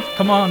Cream.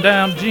 Come on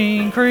down to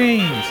Gene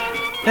Cream's.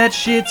 That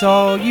shit's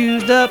all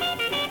used up.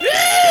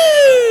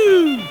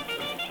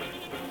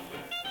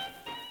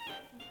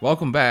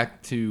 Welcome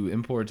back to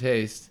Import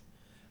Taste.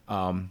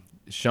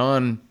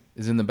 Sean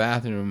is in the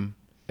bathroom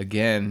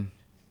again.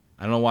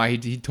 I don't know why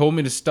he told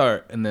me to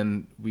start, and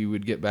then we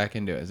would get back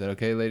into it. Is that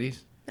okay,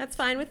 ladies? That's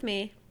fine with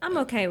me. I'm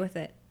okay with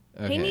it.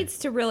 Okay. He needs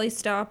to really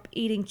stop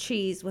eating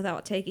cheese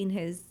without taking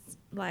his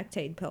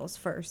lactate pills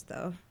first,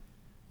 though.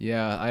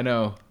 Yeah, I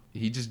know.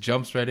 He just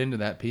jumps right into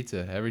that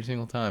pizza every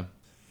single time.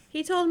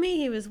 He told me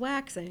he was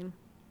waxing.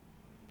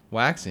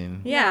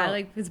 Waxing? Yeah, No.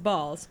 like his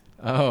balls.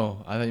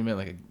 Oh, I thought you meant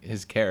like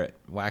his carrot.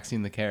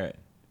 Waxing the carrot.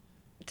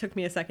 It took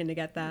me a second to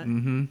get that.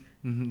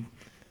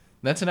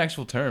 That's an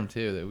actual term,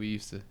 too, that we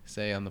used to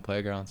say on the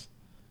playgrounds.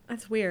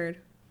 That's weird.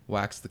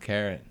 Wax the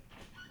carrot.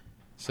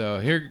 So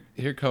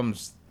here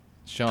comes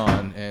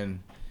Sean, and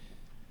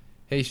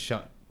hey,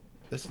 Sean.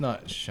 That's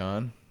not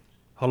Sean.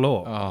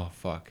 Hello, Oh,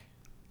 fuck.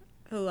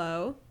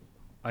 Hello?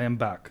 I am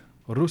back.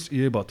 Rus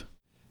Iebot.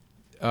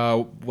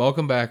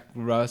 Welcome back,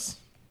 Russ.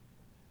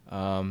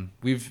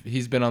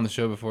 He's been on the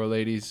show before,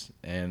 ladies,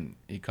 and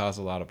he caused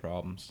a lot of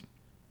problems.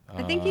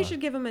 I think you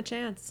should give him a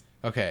chance.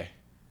 Okay.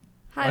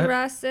 Hi, I-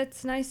 Russ.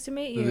 It's nice to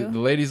meet The you.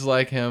 ladies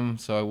like him,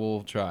 so I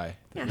will try.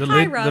 Yeah. The,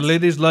 Hi, la- Russ. the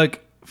ladies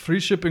like free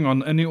shipping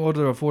on any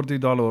order of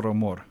 $40 or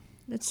more.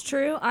 It's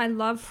true. I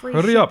love free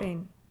Hurry up.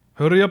 shipping.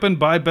 Hurry up and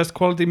buy best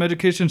quality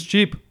medications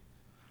cheap.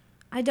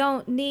 I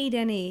don't need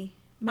any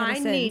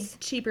medicines. I need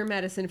cheaper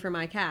medicine for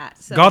my cat.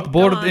 So Got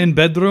bored go on. in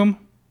bedroom?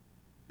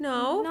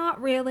 No.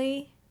 Not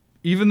really.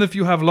 Even if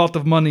you have a lot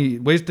of money,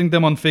 wasting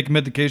them on fake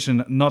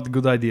medication, not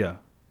good idea.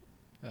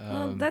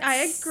 Well, that's I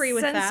agree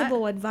with that.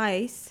 sensible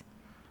advice.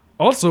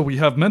 Also, we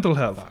have mental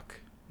health,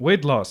 Fuck.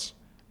 weight loss,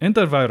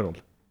 antiviral,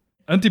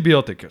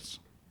 antibiotics,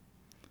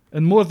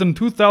 and more than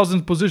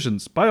 2,000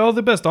 positions. Buy all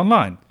the best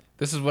online.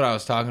 This is what I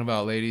was talking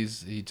about,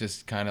 ladies. He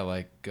just kind of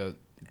like goes.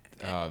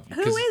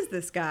 Who is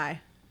this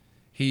guy?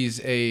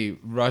 He's a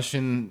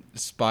Russian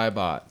spy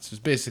bot. So it's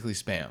basically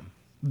spam.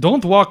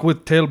 Don't walk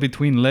with tail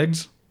between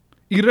legs.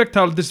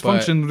 Erectile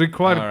dysfunction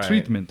require all right.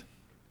 treatment.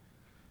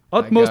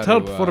 Utmost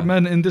gotta, help for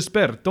men in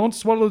despair. Don't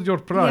swallow your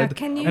pride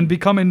can you- and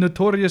become a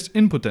notorious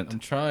impotent. I'm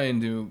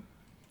trying to.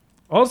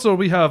 Also,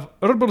 we have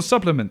herbal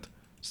supplement.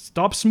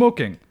 Stop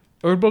smoking.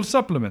 Herbal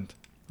supplement.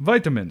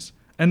 Vitamins.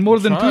 And more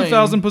than trying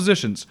 2,000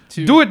 positions.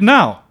 to- Do it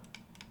now.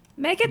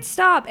 Make it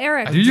stop,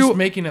 Eric. I'm Do just you-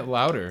 making it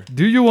louder.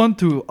 Do you want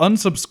to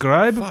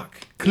unsubscribe?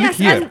 Fuck. Click yes,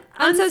 here.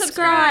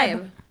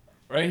 unsubscribe.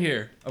 Right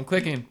here. I'm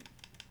clicking.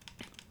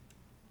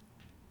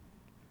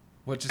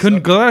 What just?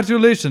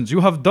 Congratulations.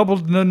 You have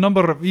doubled the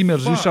number of emails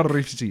you Fuck. shall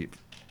receive.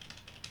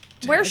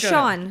 Where's I gotta-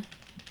 Sean?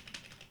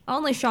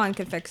 Only Sean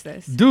can fix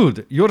this.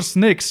 Dude, your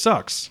snake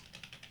sucks.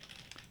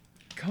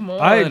 Come on.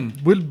 I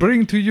will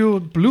bring to you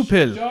blue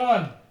pill.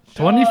 Sean.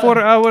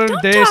 24-hour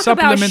Don't day talk about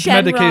supplement Shenron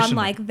medication.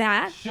 like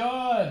that.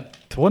 Sean.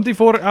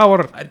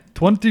 24-hour I-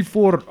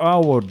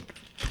 24-hour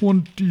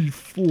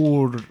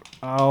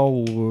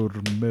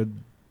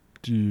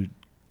medication.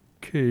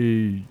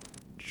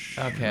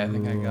 Okay, I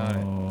think I got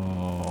it.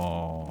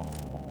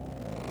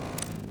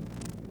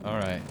 All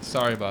right.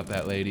 Sorry about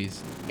that,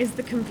 ladies. Is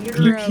the computer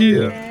Click okay?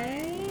 here.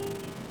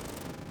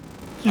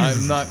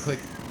 I'm not click.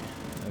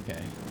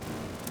 Okay.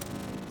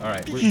 All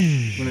right.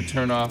 We're gonna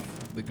turn off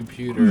the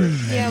computer.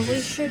 Yeah, and we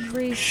just- should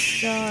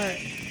restart.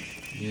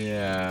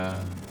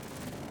 Yeah.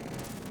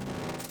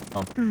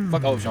 Oh,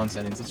 fuck all of Sean's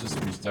settings. Let's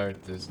just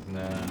restart this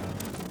now.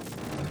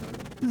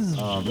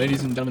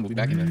 Ladies and gentlemen, we'll be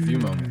back in a few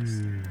moments.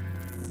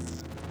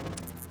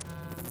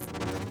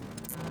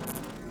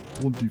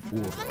 24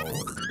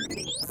 hours.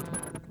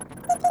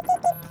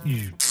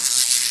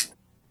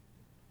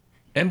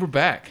 And we're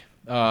back.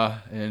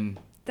 And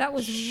That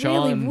was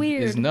Sean really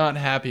weird. is not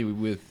happy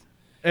with.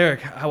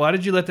 Eric, why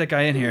did you let that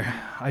guy in here?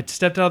 I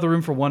stepped out of the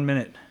room for 1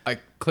 minute. I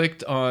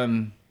clicked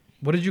on.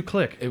 What did you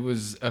click? It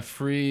was a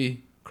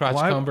free crotch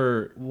Why-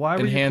 cumber why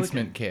were you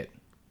enhancement kit.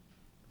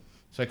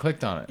 So I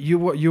clicked on it. You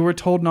were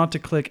told not to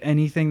click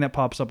anything that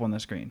pops up on the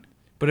screen.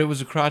 But it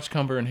was a crotch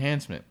cumber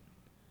enhancement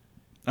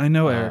I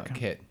know, Eric.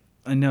 kit.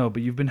 I know,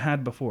 but you've been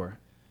had before.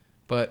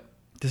 But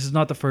This is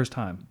not the first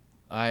time.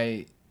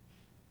 I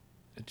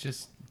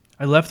just.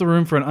 I left the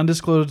room for an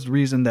undisclosed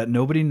reason that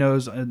nobody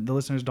knows, the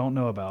listeners don't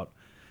know about,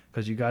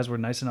 because you guys were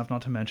nice enough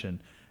not to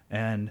mention.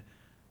 And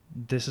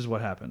this is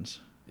what happens.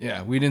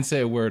 Yeah, we didn't say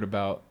a word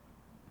about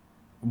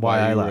Why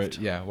I you were- left.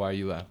 yeah, why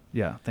you left.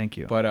 Yeah, thank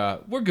you.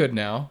 But we're good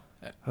now.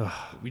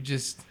 We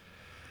just.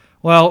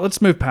 Well,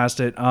 let's move past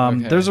it.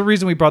 Okay. There's a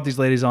reason we brought these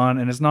ladies on,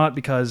 and it's not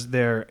because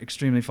they're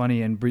extremely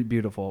funny and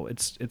beautiful.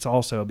 It's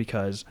also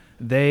because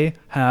they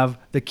have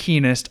the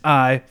keenest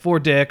eye for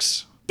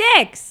dicks.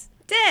 Dicks!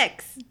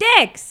 Dicks.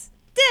 Dicks!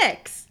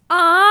 Dicks.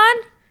 On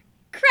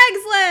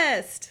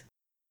Craigslist.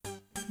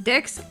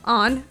 Dicks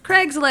on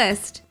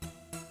Craigslist.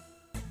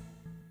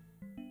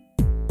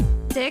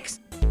 Dicks.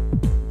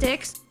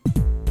 Dicks.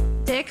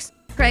 Dicks.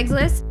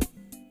 Craigslist.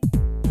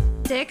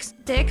 Dicks.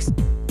 Dicks.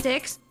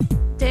 Dicks.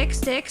 Dicks.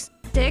 Dicks.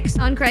 Dicks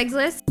on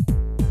Craigslist.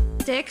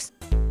 Dicks.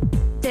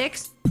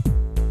 Dicks.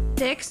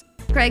 Dicks.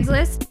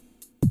 Craigslist.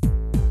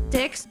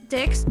 Dicks.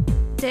 Dicks.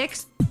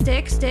 Dicks.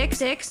 Dicks. Dicks.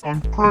 Dicks.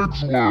 On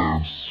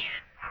Craigslist.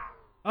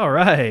 All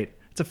right,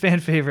 it's a fan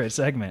favorite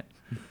segment.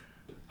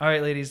 All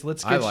right, ladies,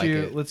 let's I get like you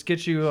it. let's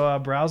get you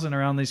browsing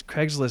around these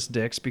Craigslist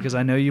dicks because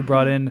I know you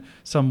brought in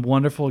some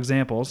wonderful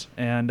examples,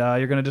 and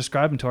you're going to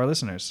describe them to our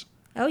listeners.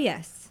 Oh,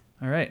 yes.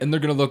 All right. And they're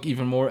going to look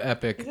even more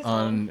epic this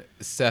on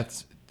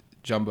Seth's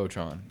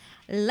Jumbotron.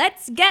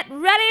 Let's get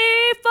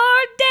ready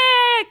for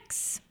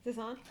dicks. Is this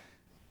on?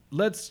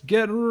 Let's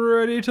get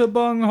ready to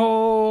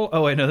bunghole.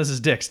 Oh wait, no, this is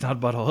dicks, not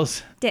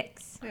buttholes.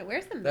 Dicks. Wait,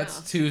 where's the mouse?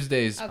 That's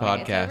Tuesday's Okay,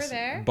 podcast. it's over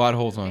there.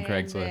 Buttholes on And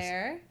Craigslist.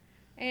 there.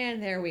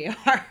 And there we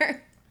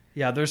are.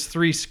 Yeah, there's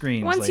 3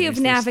 screens. Once ladies. you've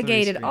There's 3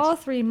 navigated screens. all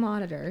 3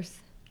 monitors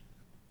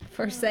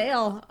for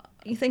sale,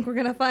 you think we're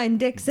going to find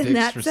dicks in Dicks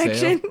that for sale?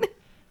 section?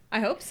 I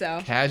hope so.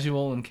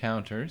 Casual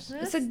encounters.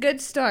 It's a good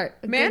start.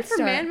 Man for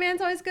man,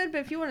 man's always good, but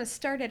if you want to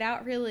start it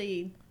out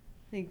really,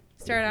 like,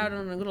 start out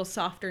on a little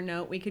softer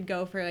note, we could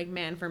go for like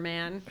man for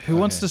man. Who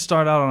wants Okay. to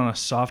start out on a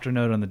softer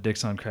note on the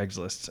dicks on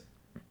Craigslist?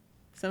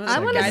 Some of I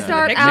the want to guys in the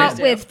start pictures out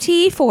do. with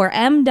T for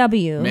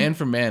MW. Man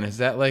for Man. Is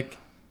that like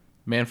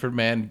Man for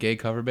Man gay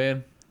cover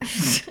band?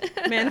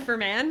 man for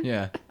man.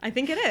 Yeah. I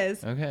think it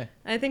is. Okay.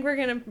 I think we're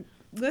gonna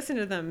listen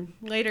to them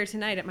later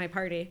tonight at my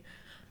party.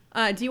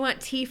 Do you want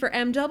T for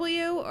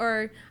MW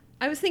or?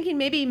 I was thinking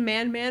maybe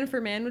man for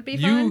man would be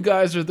fun. You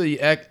guys are the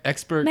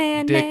expert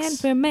Man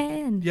dicks. for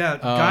man. Yeah,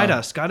 guide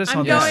us I'm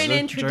on this going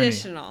in journey,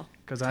 traditional.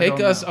 'cause I Take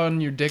don't us know. on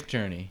your dick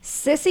journey.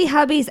 Sissy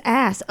hubby's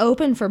ass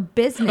open for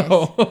business.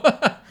 Oh.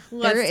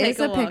 Let's There take is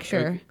a look.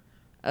 picture.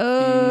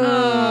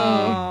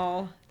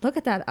 Oh, Oh. look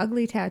at that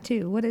ugly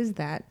tattoo. What is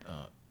that?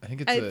 I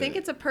think it's I think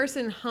it's a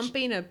person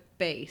humping a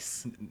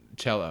bass.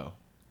 cello.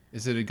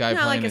 Is it a guy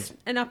Not playing like it?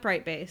 an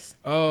upright bass.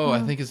 Oh,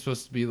 I think it's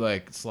supposed to be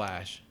like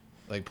Slash,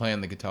 like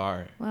playing the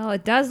guitar. Well,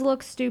 it does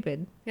look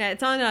stupid. Yeah,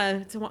 it's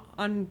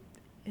on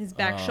his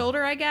back Oh.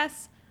 shoulder, I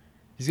guess.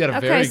 He's got a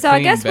Okay, very so clean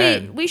I guess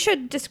bed. we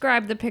should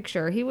describe the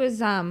picture. He was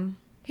Yeah.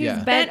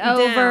 bent Bent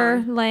over,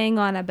 down. laying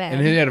on a bed.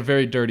 And he had a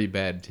very dirty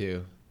bed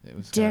too. It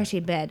was kinda- Dirty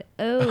bed.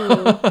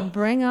 Oh,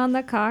 bring on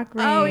the cock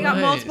ring. Oh, we got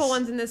Nice. multiple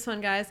ones in this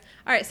one, guys.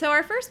 All right, so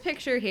our first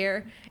picture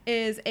here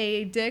is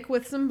a dick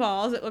with some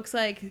balls. It looks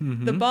like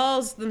the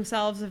balls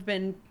themselves have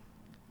been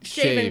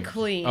shaven Shaved.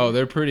 clean. Oh,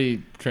 they're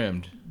pretty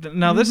trimmed.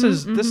 Now this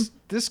is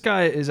this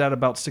guy is at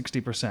about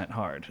 60%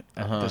 hard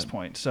at Uh-huh. this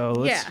point. So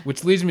let's Yeah.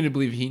 Which leads me to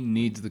believe he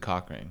needs the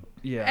cock ring.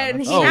 yeah. And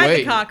let's- he Oh had wait,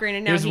 the cock ring,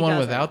 and now here's he one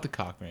doesn't. without the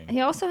cock ring. He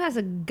also has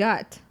a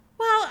gut.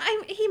 Well,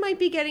 he might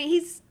be getting.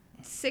 He's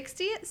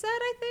 60. It said,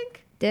 I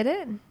think. Did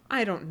it?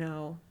 I don't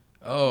know.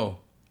 Oh,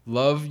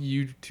 love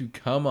you to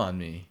come on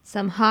me.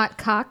 Some hot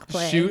cock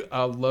play. Shoot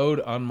a load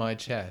on my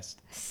chest.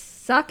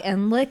 Suck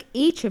and lick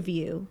each of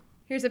you.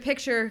 Here's a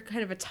picture,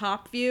 kind of a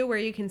top view, where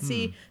you can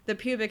see the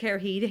pubic hair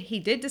he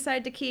did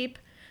decide to keep,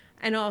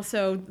 and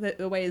also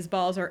the way his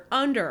balls are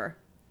under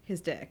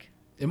his dick.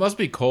 It must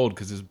be cold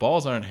because his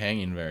balls aren't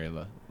hanging very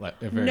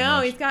very No,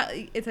 much. he's got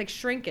it's like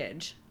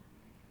shrinkage.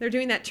 They're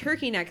doing that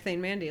turkey neck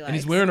thing Mandy likes. And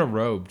he's wearing a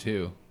robe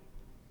too.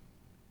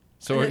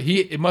 So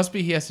it must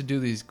be he has to do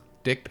these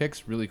dick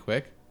pics really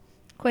quick.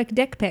 Quick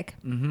dick pic.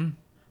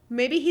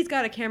 Maybe he's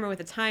got a camera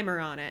with a timer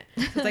on it.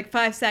 So it's like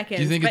 5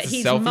 seconds, think but it's a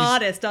he's selfie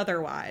modest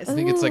otherwise. I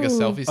think it's like a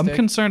selfie I'm stick.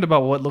 concerned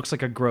about what looks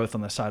like a growth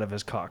on the side of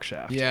his cock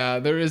shaft. Yeah,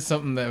 there is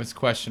something that was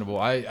questionable.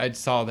 I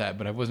saw that,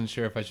 but I wasn't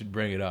sure if I should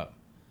bring it up.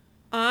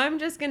 I'm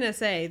just going to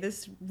say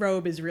this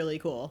robe is really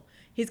cool.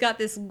 He's got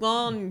this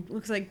long,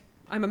 looks like,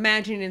 I'm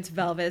imagining it's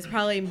velvet. It's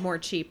probably more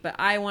cheap, but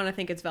I want to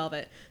think it's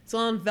velvet. It's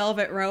long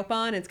velvet rope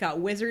on. It's got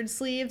wizard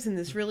sleeves and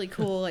this really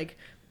cool, like,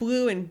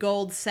 blue and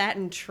gold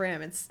satin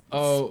trim. It's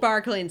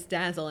sparkly and it's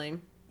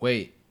dazzling.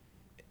 Wait,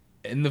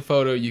 in the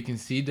photo you can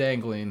see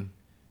dangling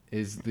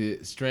is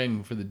the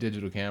string for the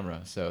digital camera.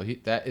 So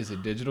that is a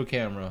digital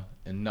camera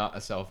and not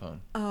a cell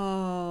phone.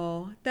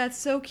 Oh, that's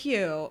so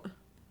cute.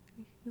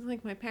 He's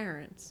like my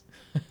parents.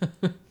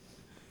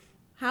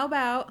 How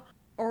about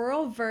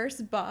Oral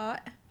versus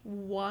Bot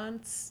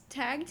wants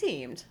tag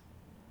teamed?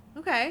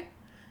 Okay.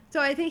 So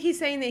I think he's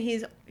saying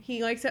that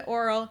he likes it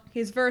Oral,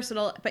 he's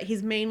versatile, but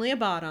he's mainly a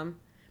bottom,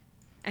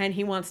 and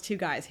he wants 2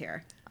 guys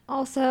here.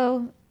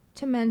 Also,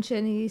 to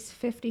mention, he's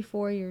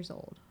 54 years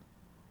old.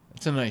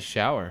 It's a nice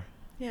shower.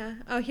 Yeah.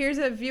 Oh, here's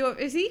a view of.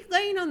 Is he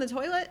laying on the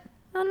toilet?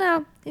 Oh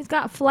no, he's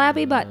got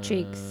flabby butt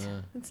cheeks.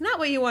 It's not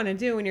what you want to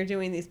do when you're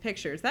doing these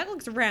pictures. That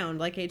looks round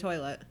like a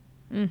toilet.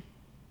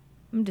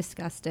 I'm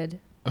disgusted.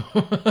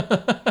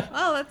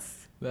 Oh,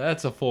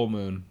 That's a full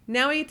moon.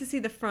 now we get to see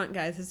the front,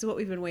 guys. This is what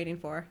we've been waiting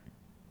for.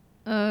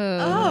 Oh.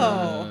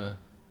 Oh.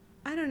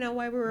 I don't know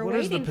why we were What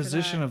waiting is the for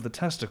position that. of the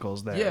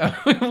testicles there? Yeah,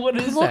 what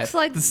is Looks that?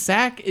 like the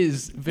sack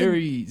is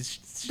very.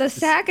 The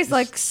sack is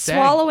like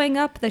swallowing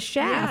up the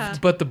shaft.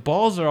 But the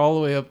balls are all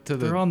the way up to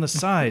the. They're on the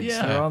sides.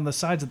 Yeah. They're on the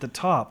sides at the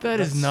top. That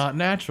is That's- not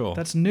natural.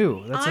 That's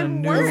new. That's a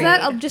I'm new. worried. Is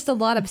that just a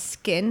lot of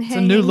skin a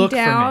hanging new look for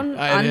me. down It is.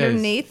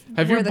 underneath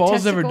Have where your the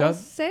balls ever done?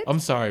 testicles sit? I'm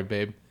sorry,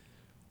 babe.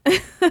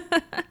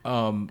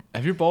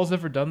 Have your balls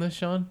ever done this,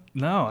 Sean?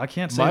 No, I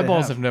can't say My they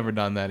balls have. have never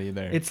done that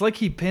either. It's like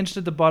he pinched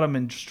at the bottom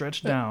and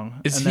stretched down,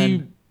 Is and he-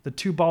 then the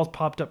 2 balls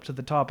popped up to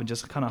the top and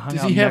just kind of hung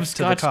Does out he have next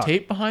to the scotch cock.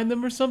 tape behind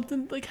them or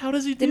something? Like, how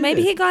does he do Then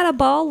maybe this? he got a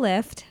ball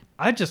lift.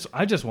 I just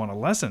want a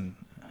lesson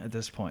at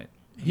this point.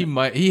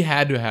 He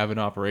had to have an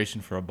operation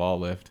for a ball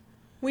lift.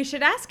 We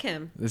should ask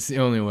him. That's the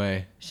only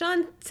way.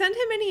 Sean, send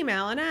him an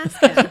email and ask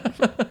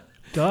him.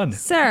 Done.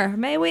 Sir,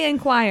 may we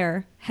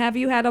inquire, have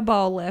you had a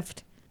ball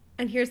lift?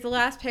 And here's the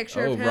last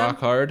picture Oh, of him. rock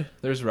hard.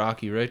 There's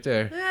Rocky right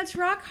there. That's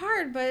rock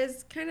hard, but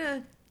it's kind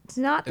of. It's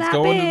not It's that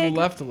going big. to the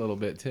left a little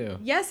bit too.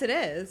 Yes, it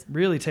is.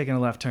 Really taking a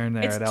left turn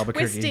there It's at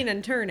Albuquerque. twisting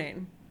and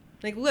turning.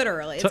 Like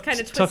literally. It's Took- kind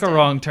of twisting. Took a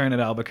wrong turn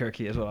at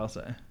Albuquerque, is what I'll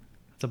say.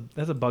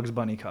 That's a Bugs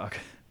Bunny cock.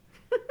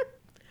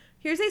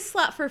 Here's a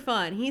slut for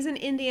fun. He's in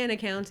Indiana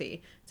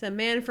County. It's a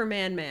man for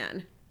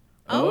man.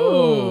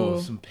 Oh,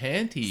 some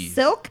panties.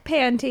 Silk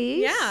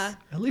panties. Yeah.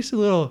 At least a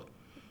little.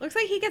 Looks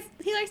like he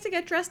likes to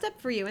get dressed up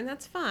for you, and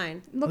that's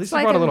fine. At Looks least like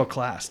I brought a little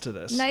class to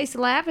this. nice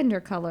lavender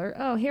color.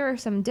 Oh, here are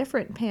some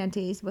different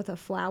panties with a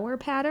flower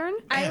pattern.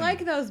 I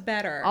like those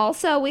better.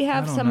 Also, we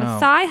have don't some know.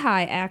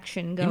 thigh-high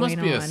action He going on.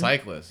 must be a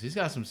cyclist. He's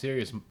got some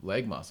serious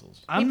leg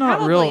muscles. I'm He not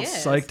probably real is.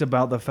 psyched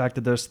about the fact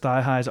that those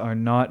thigh highs are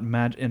not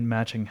in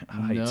matching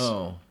heights.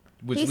 No,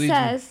 which He leads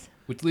says-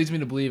 which leads me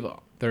to believe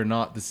they're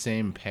not the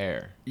same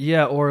pair.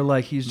 Yeah, or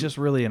like he's just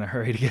really in a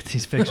hurry to get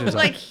these pictures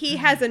Like up. he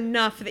has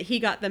enough that he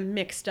got them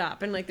mixed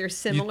up, and like they're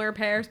similar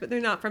pairs, but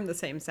they're not from the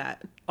same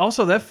set.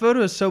 Also, that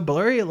photo is so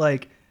blurry.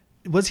 Like,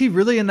 was he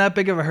really in that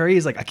big of a hurry?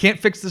 He's like, I can't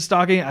fix the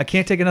stocking. I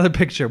can't take another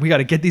picture. We got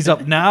to get these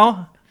up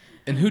now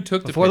And who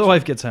took the before picture? the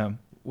wife gets home.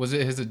 Was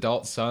it his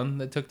adult son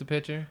that took the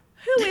picture?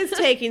 Who is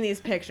taking these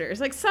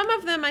pictures? Like some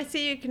of them, I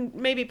see you can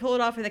maybe pull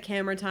it off with a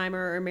camera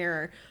timer or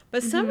mirror,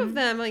 but some of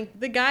them, like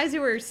the guys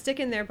who were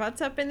sticking their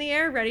butts up in the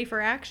air, ready for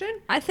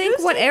action. I think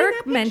who's what taking Eric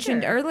that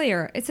mentioned picture?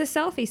 earlier, it's a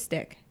selfie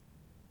stick.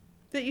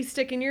 That you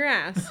stick in your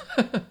ass.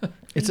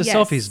 It's a Yes.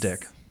 selfie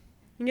stick.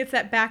 And gets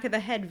that back of the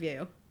head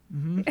view.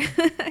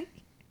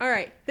 All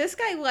right, this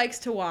guy likes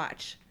to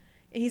watch.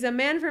 He's a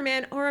man for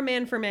man or a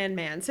man for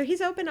man. So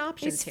he's open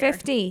options He's here.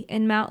 50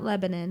 in Mount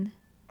Lebanon.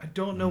 I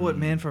don't know what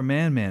man for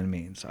man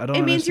means. I don't.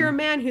 It means you're a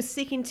understand. man who's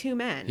seeking 2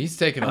 men. He's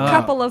taking A a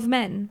couple of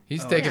men.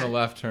 he's taking yeah. a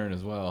left turn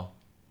as well.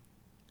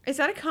 Is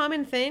that a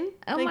common thing?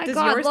 Oh Like, my does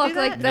god, yours look, do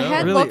that? like the No.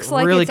 head Really, looks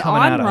like really it's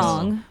coming on at us.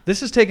 wrong.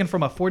 This is taken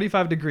from a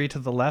 45 degree to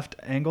the left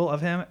angle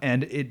of him,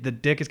 and the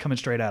dick is coming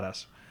straight at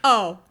us.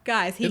 Oh,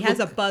 guys, he It has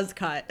look- a buzz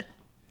cut.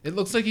 It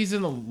looks like he's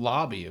in the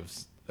lobby of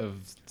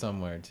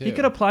somewhere too. He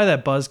could apply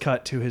that buzz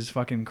cut to his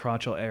fucking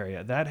crotchal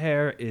area. That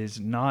hair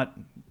is not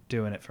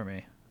doing it for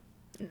me.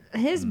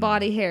 His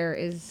body hair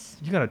is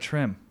You gotta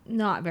trim.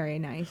 not very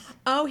nice.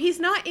 Oh, he's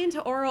not into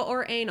oral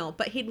or anal,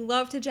 but he'd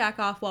love to jack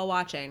off while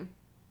watching.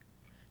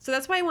 So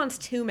that's why he wants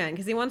 2 men,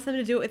 because he wants them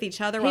to do it with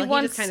each other while he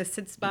wants just kind of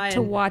sits by to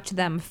and watch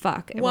them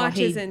fuck while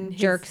watches he and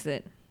his- jerks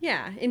it.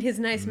 yeah, in his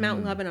nice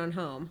Mount Lebanon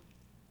home.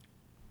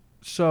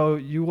 So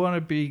you want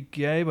to be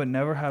gay but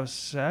never have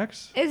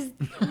sex?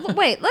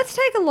 Wait, let's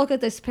take a look at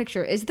this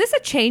picture. Is this a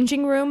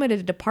changing room at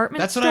a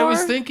department That's store? what I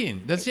was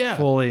thinking. That's yeah.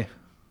 Fully.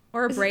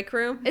 Or a break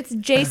room. It's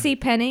J.C.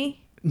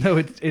 Penney. No,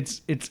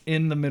 it's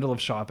in the middle of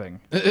shopping.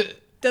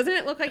 Doesn't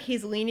it look like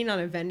he's leaning on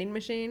a vending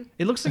machine?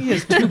 It looks like he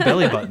has 2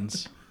 belly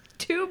buttons.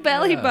 2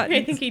 belly I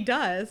buttons. think he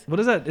does. What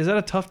is that? Is that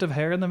a tuft of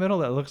hair in the middle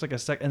that looks like a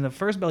sec? And the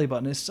first belly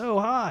button is so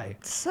high.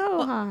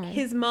 So high.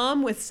 His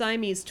mom with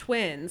Siamese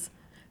twins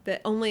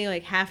that only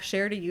like half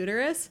shared a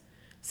uterus.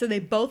 So they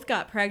both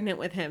got pregnant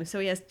with him. So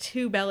he has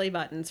 2 belly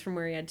buttons from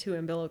where he had 2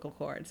 umbilical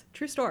cords.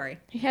 True story.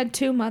 He had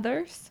 2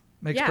 mothers.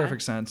 Makes Yeah.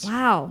 perfect sense.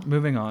 Wow.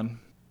 Moving on.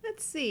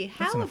 Let's see.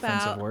 That's How an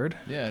offensive about word.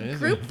 Yeah, it is.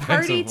 group an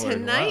party offensive word.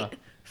 tonight Wow.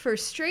 for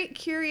straight,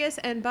 curious,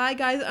 and bi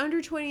guys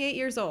under 28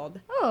 years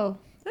old? Oh,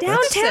 That's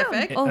downtown.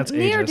 specific. Oh, That's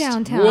near ageist.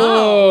 downtown.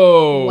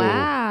 Whoa!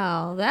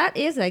 Wow, that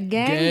is a gangbang.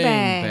 Gang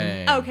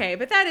bang. Okay,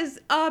 but that is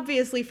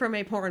obviously from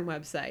a porn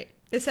website.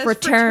 It says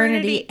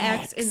Fraternity Fraternity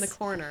X X. in the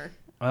corner.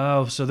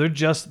 Oh, so they're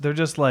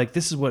just like,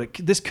 this is what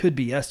this could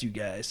be us, you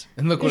guys.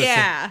 And look what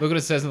Yeah. look what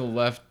it says in the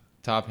left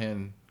top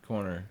hand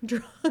corner.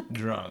 Drunk.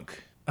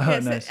 Drunk. Oh,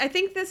 Yes, nice. I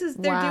think this is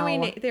they're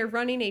Wow. they're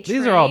running a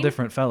These are all train.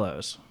 different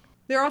fellows.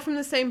 They're all from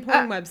the same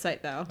porn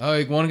website though. Oh,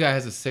 like one guy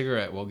has a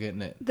cigarette while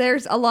getting it.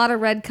 There's a lot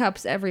of red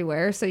cups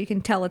everywhere, so you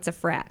can tell it's a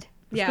frat.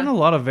 There's been a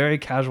lot of very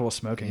casual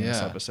smoking in this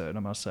Yeah. episode, I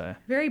must say.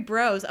 Very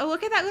bros. Oh,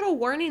 look at that little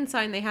warning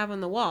sign they have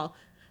on the wall.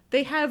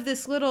 They have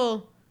this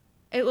little,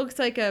 it looks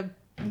like a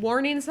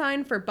warning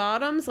sign for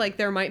bottoms. Like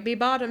there might be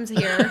bottoms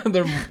here.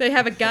 They're, They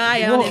have a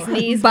guy on his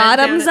knees.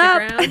 Bottoms bent down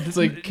up. at the ground. it's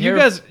like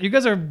You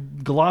guys are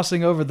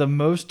glossing over the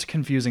most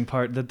confusing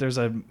part, that there's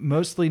a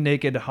mostly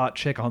naked hot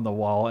chick on the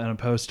wall and a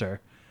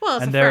poster. Well,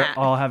 it's And a they're frat.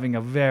 all having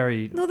a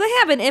very, No, they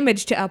have an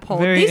image to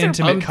uphold. very These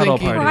intimate I'm cuddle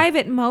thinking- party.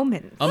 private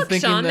moments. I'm Look,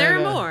 thinking Sean, that, there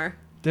are more.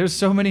 There's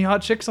so many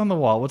hot chicks on the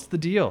wall. What's the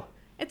deal?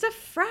 It's a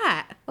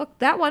frat. Look,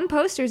 that one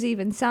poster's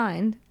even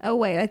signed. Oh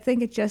wait, I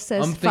think it just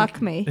says I'm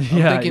 "fuck me." I'm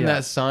Yeah, thinking yeah.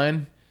 that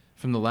sign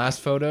from the last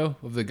photo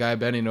of the guy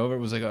bending over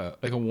was like a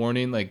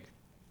warning, like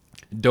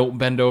don't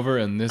bend over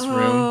in this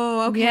room.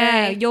 Oh, okay.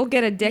 Yeah, you'll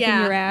get a dick in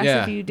Yeah. your ass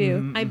Yeah. if you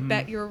do. I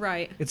bet you're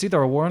right. It's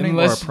either a warning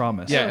or a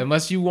promise. Yeah,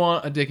 unless you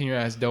want a dick in your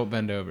ass, don't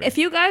bend over. If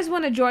you guys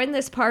want to join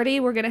this party,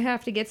 we're gonna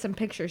have to get some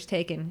pictures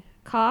taken.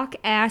 Cock,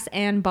 ass,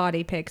 and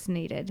body pics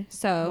needed.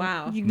 So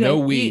Wow. no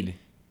weed.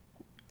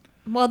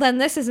 Well, then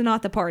this is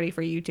not the party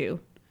for you two.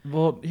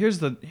 Well, here's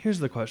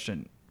the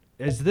question.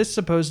 Is this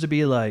supposed to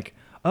be like,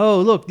 oh,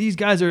 look, these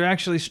guys are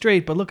actually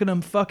straight, but look at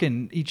them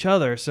fucking each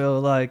other. So,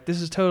 like,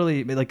 this is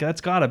totally, like,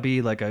 that's got to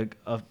be, like, a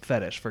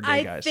fetish for gay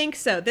I guys. think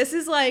so. This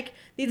is like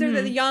these are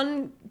the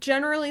young,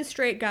 generally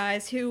straight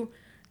guys who,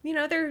 you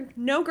know, they're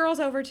no girls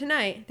over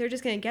tonight. They're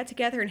just gonna get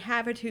together and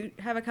have a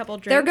couple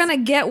drinks. They're gonna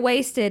get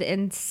wasted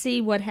and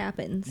see what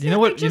happens. You know they're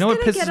what? You just know what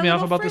gonna get pisses a me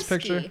off little about this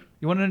frisky. picture?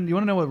 You want to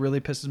know what really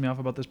pisses me off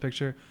about this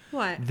picture?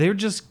 What? They're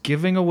just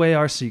giving away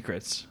our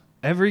secrets.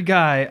 Every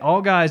guy,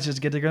 all guys,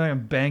 just get together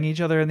and bang each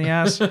other in the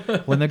ass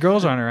when the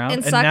girls aren't around,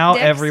 And and suck now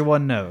dicks.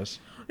 everyone knows.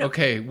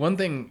 Okay, one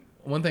thing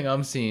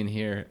I'm seeing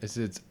here is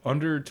it's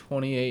under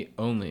 28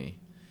 only.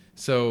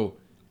 So,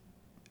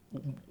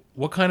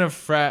 what kind of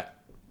fraternity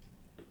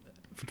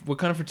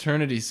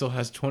still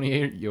has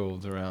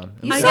 28-year-olds around?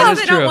 You I saw guess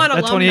that- they don't want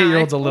That alumni.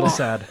 28-year-old's a little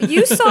sad.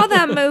 You saw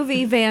that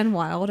movie Van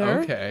Wilder.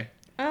 Okay.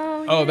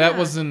 Oh, Oh, that yeah.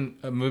 wasn't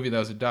a movie. That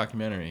was a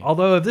documentary.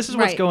 Although, if this is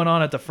what's Right. going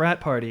on at the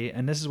frat party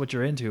and this is what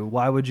you're into,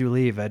 why would you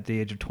leave at the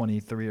age of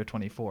 23 or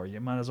 24?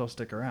 You might as well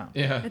stick around.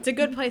 Yeah. It's a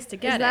good place to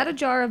get Is that it. a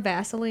jar of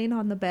Vaseline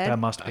on the bed? That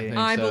must be. think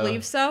I so.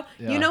 believe so.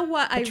 Yeah. You know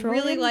what I really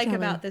Petroleum like jelly.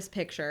 about this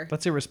picture?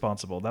 That's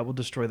irresponsible. That will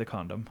destroy the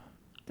condom.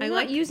 They're I not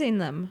like- using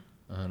them.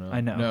 I don't know.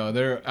 I know. No,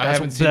 there. I That's,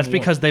 haven't seen. that's one-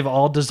 because they've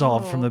all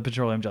dissolved from Oh. the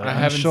petroleum jelly. I I'm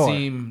haven't sure.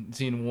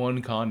 seen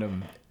one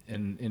condom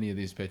in any of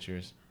these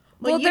pictures.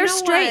 Well, Well, you they're know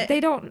straight. what? They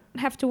don't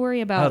have to worry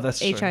Oh, about that's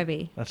true.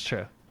 HIV. That's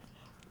true.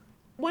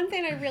 One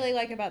thing I really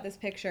like about this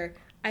picture,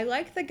 I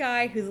like the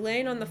guy who's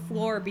laying on the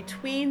floor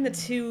between the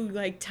two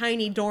like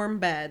tiny dorm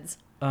beds,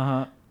 Uh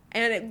huh.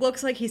 and it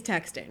looks like he's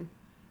texting.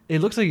 It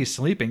looks like he's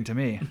sleeping to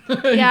me.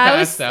 Yeah,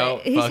 passed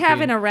out, he's fucking.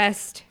 having a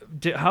rest.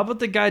 How about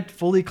the guy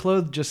fully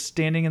clothed, just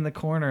standing in the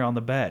corner on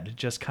the bed,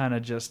 just kind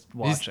of just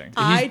watching?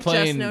 I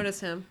playing- just noticed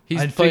him. He's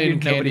I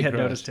playing figured Candy nobody had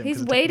Crush. noticed him. 'cause He's it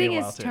took me a waiting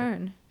while his to.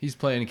 turn. He's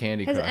playing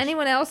Candy Has Crush.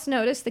 anyone else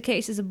noticed the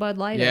cases of Bud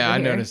Light? Yeah, over I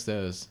here? noticed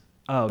those.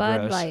 Oh, Bud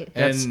gross. Light.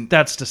 And-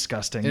 That's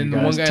disgusting. You and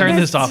guys. one guy- Turn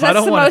this off. That's I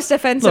don't the want. most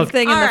offensive Look,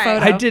 thing in the Alright.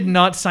 photo. I did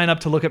not sign up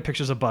to look at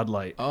pictures of Bud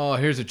Light. Oh,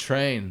 here's a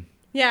train.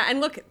 Yeah, and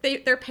look,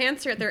 their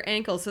pants are at their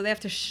ankles, so they have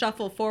to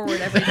shuffle forward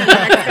every time the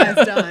next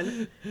guy's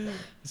done.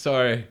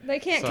 Sorry. They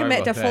can't Sorry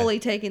commit to about that. fully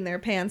taking their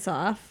pants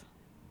off.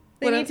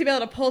 They What need if- to be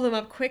able to pull them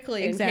up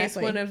quickly in case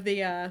Exactly. one of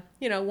the,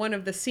 one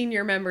of the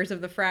senior members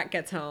of the frat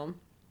gets home.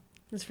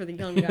 This is for the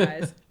young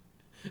guys.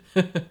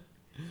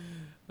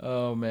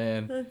 Oh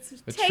man. Let's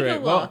The take train. a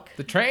Well, look.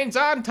 the train's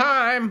on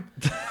time.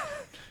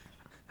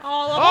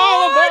 All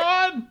aboard!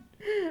 All aboard.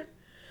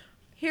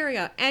 Here we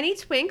go. Any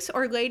twinks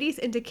or ladies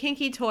into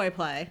kinky toy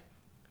play?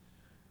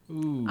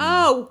 Ooh.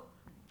 Oh,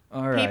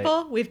 All right.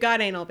 people, we've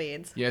got anal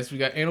beads. Yes, we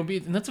got anal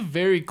beads, and that's a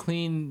very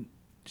clean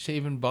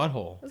shaven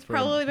butthole. It's for-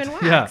 probably been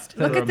Yeah. waxed.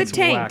 Look at the It's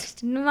taint.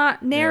 waxed.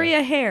 Not nary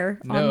a hair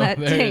No, on that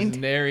there's taint.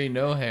 nary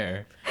no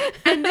hair.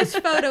 And this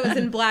photo is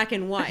in black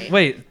and white.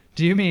 Wait,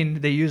 do you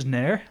mean they use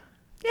Nair?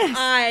 Yes.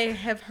 I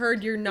have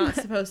heard you're not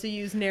supposed to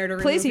use Nair to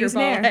remove Please your use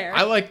ball Nair. hair.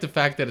 I like the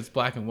fact that it's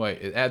black and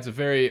white. It adds a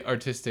very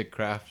artistic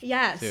craft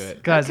Yes. to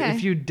it. Guys, Okay.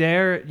 if you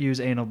dare use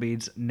anal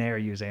beads, ne'er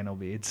use anal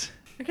beads.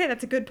 Okay,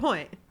 that's a good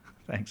point.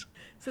 Thanks.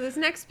 So this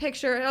next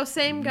picture,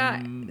 same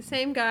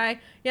guy.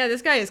 Yeah,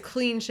 this guy is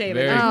clean shaven.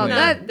 Very There's Oh, clean.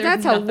 there's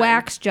that's a nothing.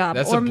 wax job,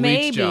 That's or a bleach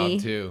maybe.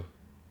 job too.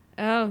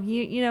 Oh,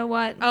 you know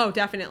what? Oh,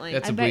 definitely.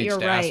 That's I a bet you're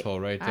bleached right. asshole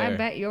right I there.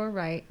 bet you're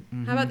right.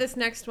 How about this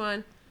next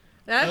one?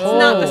 That's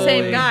not the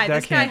same Holy, guy. that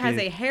This guy can't has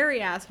be. a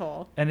hairy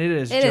asshole. And it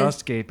is It just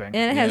is. gaping.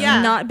 And it has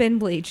Yeah. not been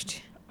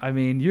bleached. I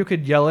mean, you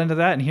could yell into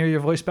that and hear your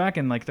voice back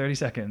in like 30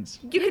 seconds.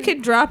 You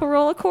could drop a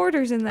roll of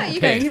quarters in that You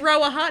Okay. can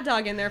throw a hot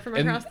dog in there from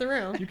And- across the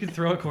room. You could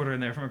throw a quarter in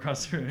there from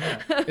across the room.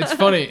 Yeah. It's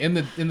funny in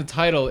the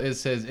title it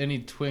says any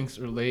twinks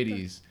or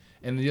ladies,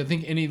 and you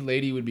think any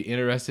lady would be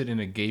interested in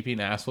a gaping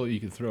asshole you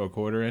could throw a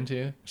quarter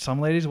into? Some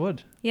ladies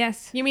would.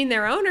 Yes. You mean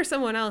their own or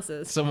someone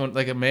else's? Someone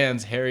like a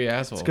man's hairy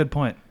asshole. That's a good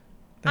point.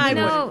 I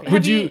No, wouldn't. have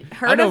Would you you- I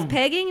heard of know-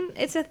 pegging?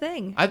 It's a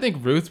thing. I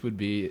think Ruth would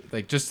be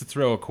like just to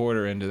throw a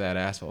quarter into that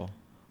asshole.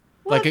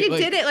 Well, Like if it- you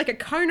like- did it like a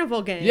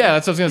carnival game. Yeah,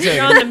 that's what I was gonna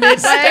You're on say. the midway.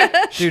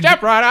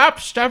 Step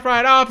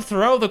right up,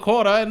 throw the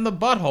quarter in the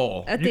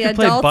butthole. At You the could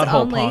play adults butthole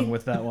only pong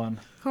with that one.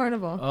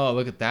 carnival. Oh,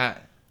 look at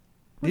that.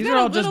 We've These got are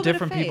a all just little bit of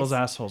different face. people's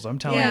assholes. I'm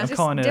telling yeah, you. I'm just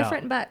calling it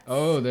different out. butts.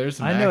 Oh, there's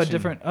some I know a action.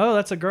 different. Oh,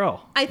 that's a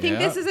girl. I think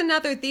Yeah. this is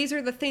another. These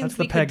are the things That's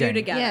the we could do pegging.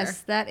 together.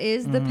 Yes, that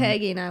is the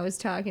pegging I was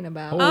talking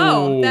about.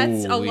 Oh,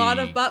 that's a lot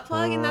Holy of butt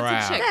plug, and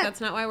that's a chick. crap. That's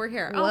not why we're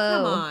here. Oh,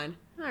 come Whoa. on.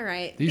 All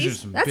right. These are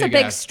some That's big a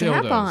big ass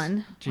strap dildos.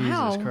 on. Jesus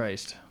Wow.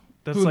 Christ.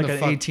 That's Who in like the an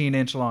fuck-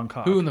 18-inch long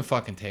cock. Who in the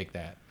fucking take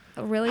that?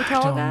 A really I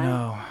tall don't guy?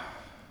 know.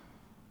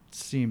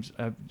 Seems.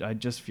 I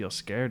just feel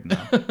scared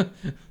now.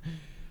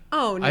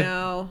 Oh I-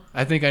 no.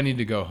 I think I need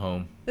to go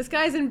home. This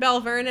guy's in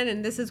Bell Vernon,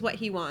 and this is what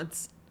he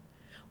wants.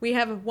 We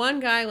have one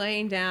guy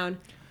laying down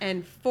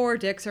and 4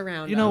 dicks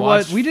around You him. know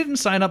Watch- what? We didn't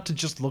sign up to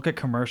just look at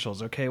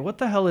commercials, okay? What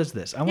the hell is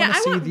this? I Yeah, want to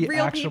I see want the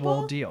real actual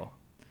people. deal.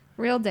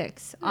 Real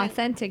dicks.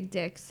 Authentic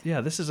dicks.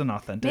 Yeah, this isn't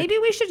authentic. Maybe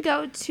we should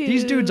go to.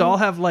 These dudes all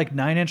have like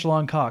 9-inch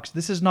long cocks.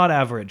 This is not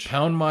average.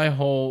 Pound my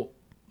hole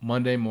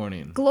Monday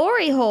morning.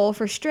 Glory hole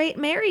for straight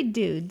married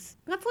dudes.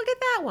 Let's look at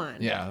that one.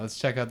 Yeah, let's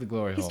check out the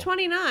glory He's hole.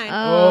 29.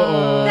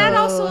 Oh. That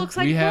also looks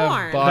like we have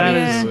porn. body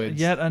That is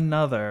fluids. yet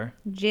another.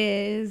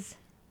 Jizz.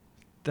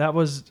 That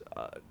was.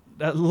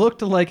 That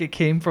looked like it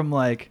came from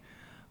like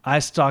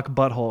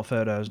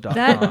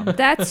iStockButtholePhotos.com.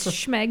 That's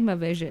Schmegma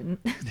Vision.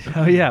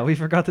 Oh yeah, we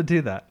forgot to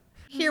do that.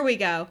 Here we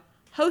go.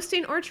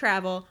 Hosting or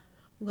travel,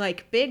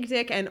 like big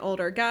dick and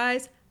older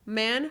guys,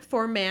 man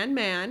for man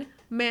man,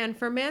 man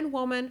for man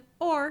woman,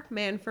 or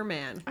man for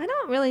man. I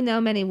don't really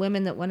know many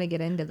women that want to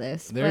get into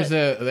this. There's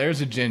but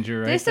a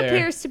ginger right this there.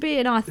 appears to be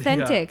an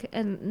authentic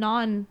and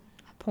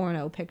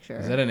non-porno picture.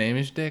 Is that an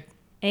Amish dick?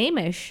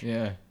 Amish.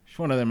 Yeah, she's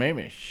one of them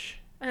Amish.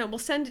 We'll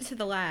send it to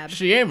the lab.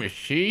 She Amish,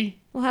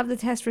 she. We'll have the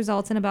test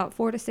results in about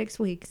 4 to 6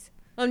 weeks.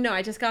 Oh no,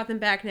 I just got them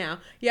back now.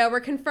 Yeah, we're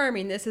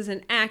confirming this is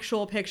an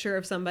actual picture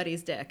of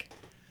somebody's dick.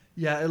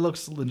 Yeah, it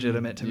looks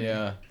legitimate to me.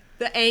 Yeah,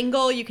 The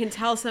angle, you can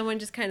tell someone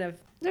just kind of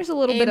There's a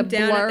little aimed bit of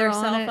down at blur their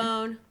on cell it.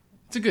 phone.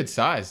 it's a good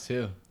size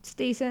too. It's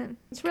decent.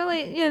 It's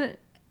really,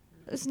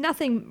 there's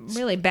nothing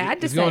really bad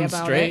to It's say going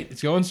about straight. it.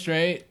 It's going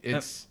straight.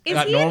 It's Is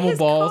got he in normal his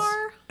balls.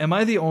 car? Am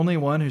I the only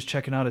one who's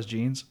checking out his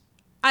jeans?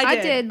 I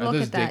did Are look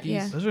those at that, Dickies?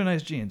 yeah. Those are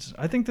nice jeans.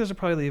 I think those are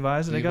probably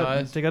Levi's. And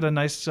Levi's? they got a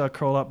nice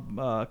curl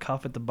up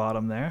cuff at the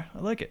bottom there. I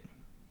like it.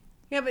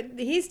 Yeah, but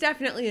he's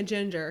definitely a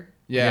ginger.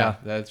 Yeah, Yeah.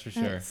 that's for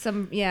sure.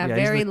 Some, Yeah, he's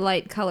very the-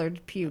 light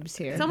colored pubes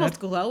here. It's almost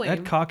glowing.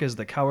 That cock is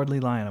the cowardly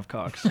lion of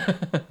cocks.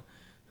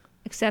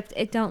 Except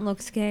it don't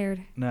look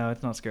scared. No,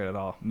 it's not scared at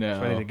all. No,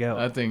 It's ready to go.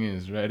 That thing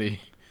is ready.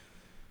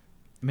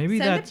 Maybe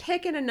Send that's a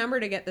pic and a number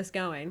to get this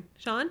going.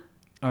 Sean?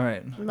 all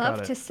right. Love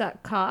got to it.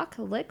 suck cock,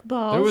 lick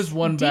balls. There was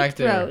one deep back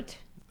there. throat.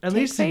 At take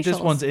least this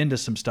facials. one's into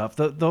some stuff.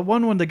 The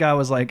one when the guy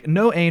was like,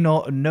 no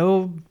anal,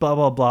 no blah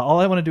blah blah. All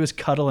I want to do is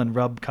cuddle and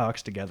rub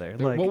cocks together.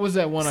 Like What was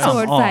that one? I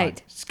Sword on.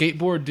 fight.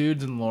 Skateboard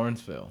dudes in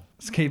Lawrenceville.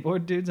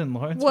 skateboard dudes in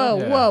Lawrence. Whoa,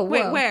 Yeah. whoa, whoa.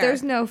 Wait, where?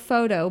 There's no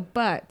photo,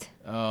 but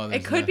Oh, It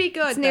there's could that. be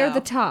good, it's near though.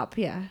 the top,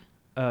 yeah.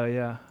 Oh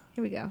yeah.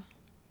 Here we go.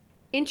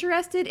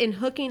 Interested in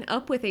hooking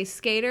up with a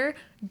skater,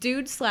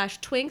 dude slash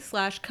twink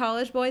slash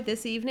college boy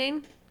this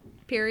evening?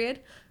 Period.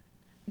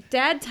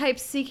 Dad type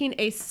seeking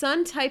a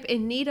son type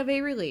in need of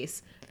a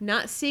release,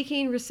 not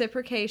seeking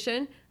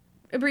reciprocation,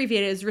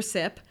 abbreviated as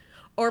recip,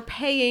 or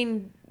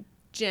paying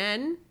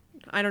Jen.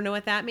 I don't know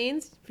what that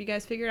means. If you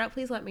guys figure it out,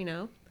 please let me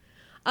know.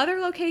 Other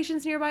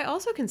locations nearby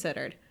also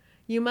considered.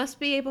 You must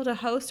be able to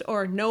host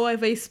or know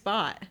of a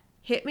spot.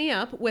 Hit me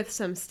up with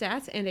some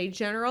stats and a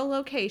general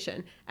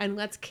location, and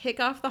let's kick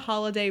off the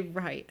holiday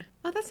right.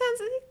 Oh,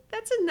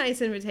 that's a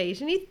nice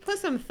invitation. He put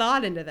some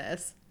thought into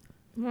this.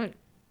 What?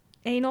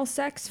 Anal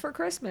sex for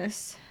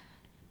Christmas.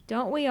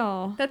 Don't we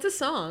all? That's a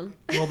song.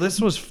 Well, this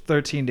was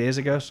 13 days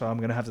ago, so I'm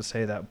gonna have to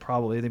say that he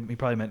probably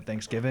meant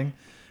Thanksgiving.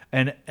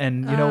 And you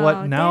know Oh,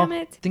 what? Now damn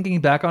it.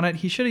 thinking back on it,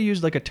 he should have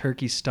used like a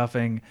turkey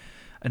stuffing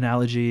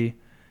analogy.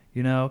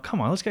 You know, come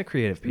on, let's get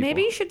creative, people.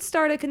 Maybe you should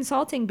start a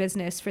consulting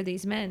business for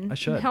these men. I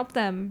should. And help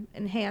them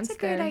enhance That's a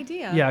great their...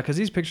 idea. Yeah, because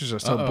these pictures are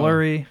so Uh-oh.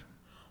 blurry.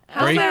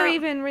 How Break- they're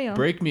even real.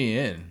 Break me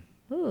in.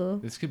 Ooh,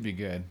 This could be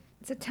good.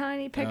 it's a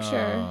tiny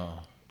picture. Oh,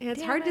 Yeah, it's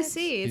Damn hard to it.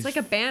 see. It's He's- like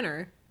a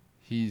banner.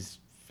 he's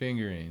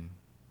fingering.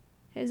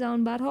 His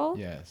own butthole.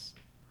 Yes.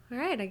 All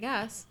right, I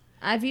guess.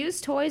 I've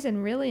used toys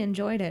and really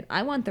enjoyed it.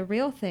 I want the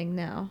real thing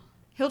now.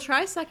 He'll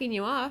try sucking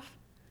you off.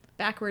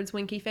 Backwards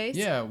winky face.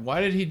 Yeah. Why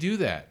did he do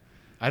that?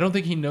 I don't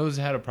think he knows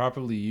how to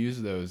properly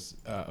use those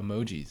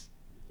emojis.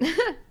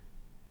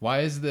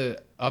 Why is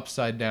the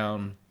upside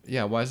down?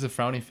 Yeah. Why is the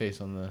frowny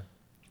face on the?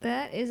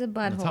 That is a On the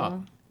butthole.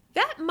 top.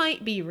 That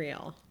might be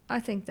real. I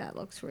think that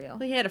looks real.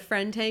 Like he had a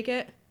friend take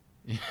it.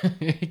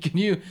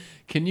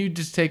 Can you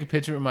just take a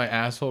picture of my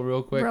asshole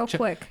real quick? Real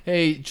quick.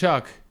 Hey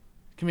Chuck,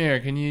 come here.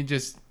 Can you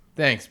just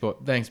thanks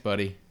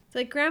buddy. It's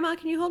like, Grandma,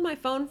 can you hold my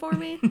phone for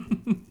me?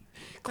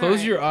 Close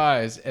right. your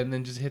eyes and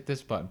then just hit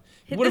this button.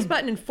 Hit What this if-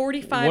 button in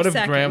 45 What if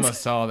seconds. Grandma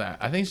saw that?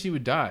 I think she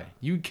would die.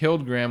 You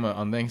killed Grandma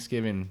on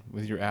Thanksgiving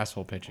with your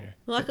asshole picture.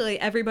 Luckily,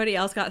 everybody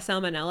else got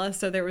salmonella,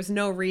 so there was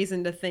no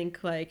reason to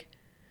think, like,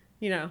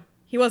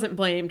 he wasn't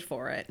blamed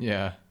for it.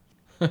 Yeah.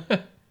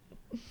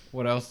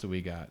 What else do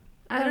we got?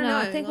 I don't know.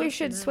 I think we Lots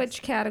should of those.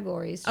 switch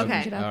categories. Okay.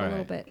 Change it up All a little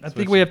right. bit. I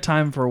think we have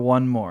time for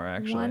one more,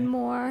 actually. One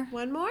more.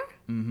 One more?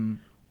 Mm-hmm.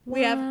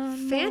 We have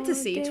One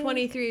Fantasy, more dick.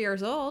 23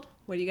 years old.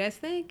 What do you guys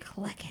think?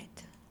 Click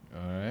it.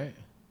 All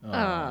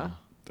right.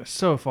 They're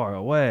so far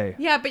away.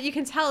 Yeah, but you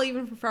can tell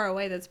even from far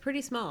away that's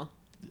pretty small.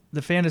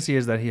 The fantasy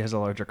is that he has a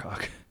larger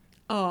cock.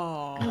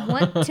 Oh. I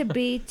want to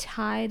be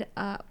tied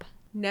up.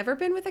 Never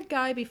been with a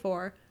guy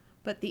before,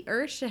 but the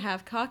urge to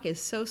have cock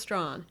is so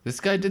strong. This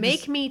guy did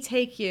Make this. me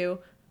take you.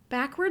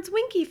 Backwards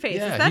winky face.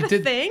 Yeah, is that he a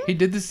did, thing? He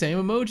did the same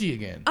emoji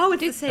again. Oh,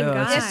 it's the same Oh,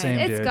 guy. it's the same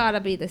It's dude. got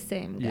to be the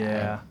same guy.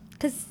 Yeah.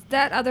 Because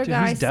that other Dude,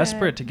 guy he's said-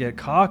 desperate to get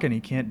cock and he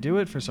can't do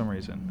it for some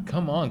reason.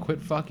 Come on,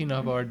 quit fucking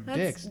up our That's-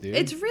 dicks, dude.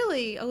 It's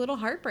really a little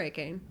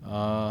heartbreaking.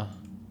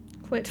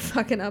 Quit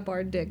fucking up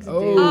our dicks, dude.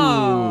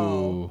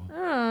 Oh.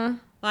 Uh,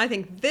 Well, I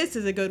think this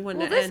is a good one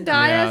well, to this end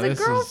guy on. Yeah, has a this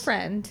is-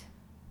 girlfriend.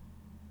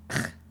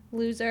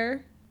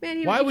 Loser.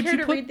 Man, Why you would care you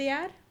to put- read the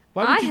ad?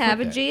 Why would I you put have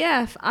a that?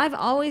 GF. I've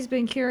always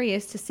been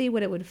curious to see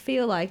what it would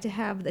feel like to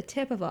have the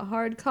tip of a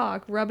hard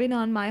cock rubbing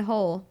on my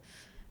hole.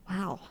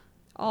 Wow.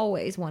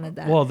 Always wanted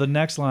that. Well, the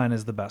next line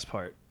is the best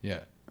part. Yeah.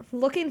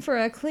 Looking for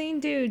a clean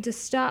dude to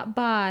stop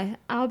by.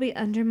 I'll be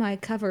under my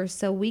covers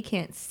so we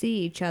can't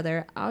see each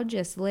other. I'll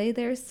just lay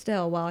there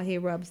still while he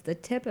rubs the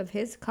tip of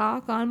his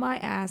cock on my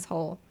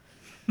asshole.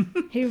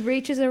 He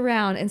reaches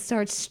around and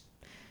starts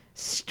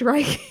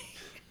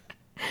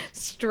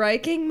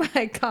striking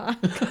my cock.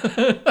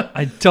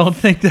 I don't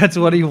think that's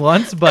what he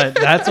wants, but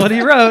that's what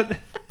he wrote.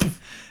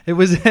 It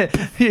was.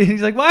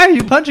 He's like, "Why are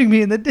you punching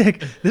me in the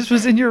dick? This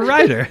was in your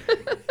rider."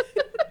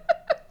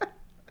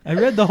 I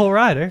read the whole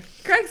rider.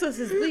 Craigslist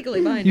is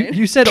legally binding.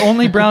 You said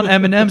only brown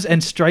M&Ms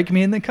and strike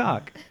me in the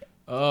cock.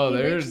 Oh, He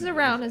there's. reaches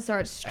around and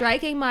starts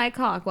striking my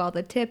cock while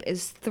the tip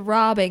is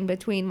throbbing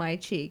between my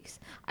cheeks.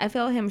 I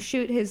feel him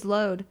shoot his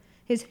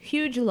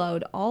huge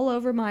load, all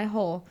over my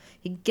hole.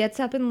 He gets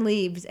up and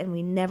leaves, and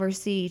we never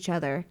see each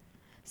other.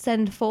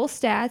 Send full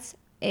stats,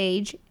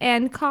 age,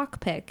 and cock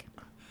pic.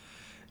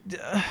 This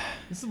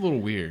is a little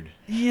weird.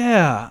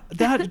 Yeah,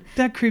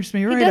 that creeps me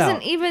He right doesn't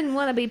out. even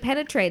want to be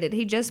penetrated.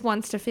 He just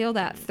wants to feel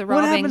that throbbing.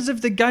 What happens if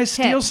the guy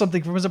steals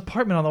something from his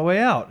apartment on the way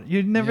out?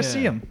 You'd never Yeah.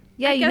 see him.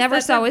 Yeah, I you guess never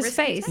that's saw a his risky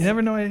face. You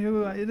never know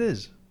who it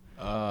is.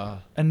 Uh,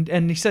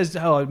 And he says,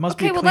 "Oh, it must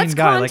be Okay, a well, clean let's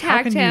guy." Like, how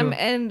contact can him you?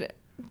 and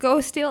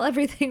go steal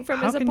everything from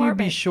How his can you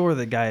apartment. be sure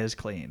the guy is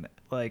clean?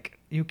 Like,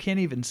 you can't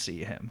even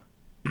see him.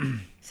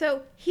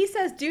 So he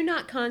says, do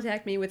not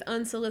contact me with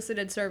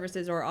unsolicited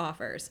services or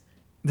offers.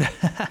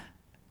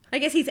 I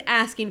guess he's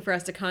asking for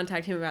us to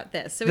contact him about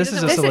this. So he This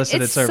is doesn't a want-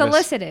 solicited it's service.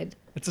 solicited.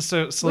 It's a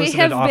solicited We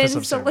have office been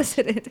of service.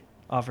 solicited.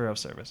 Offer of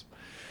service.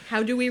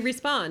 How do we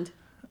respond?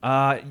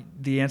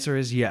 The answer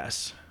is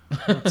yes.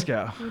 Let's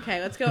go.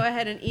 Okay, let's go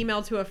ahead and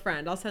email to a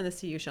friend. I'll send this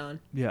to you, Sean.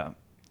 Yeah.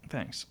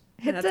 Thanks.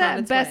 Hit that's on that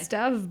its best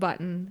of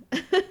button.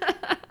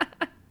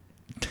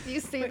 Do you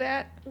see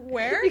that?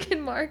 Where? You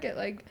can mark it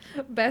like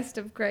best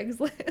of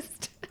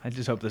Craigslist. I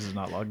just hope this is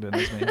not logged in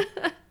as me.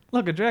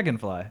 Look, a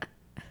dragonfly.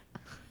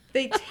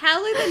 They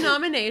tally the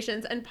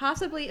nominations and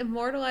possibly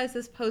immortalize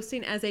this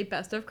posting as a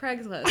best of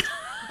Craigslist.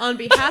 On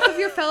behalf of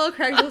your fellow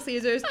Craigslist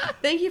users,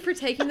 thank you for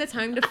taking the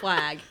time to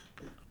flag.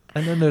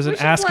 And then there's We an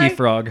should ASCII flag-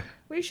 frog.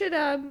 We should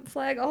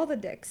flag all the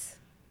dicks.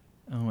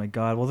 Oh my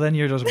god. Well, then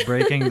you're just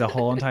breaking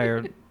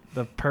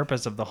the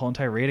purpose of the whole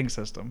entire rating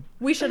system.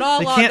 We should all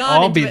They log can't on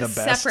all and be do it the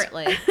best.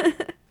 separately.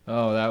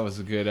 oh, that was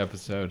a good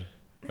episode.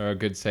 Or a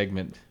good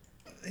segment.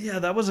 Yeah,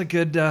 that was a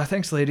good.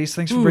 Thanks, ladies.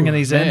 Thanks for bringing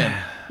these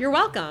Man, You're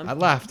welcome. I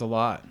laughed a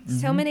lot.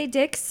 So many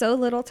dicks, so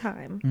little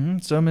time.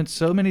 in.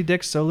 So many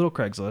dicks, so little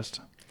Craigslist.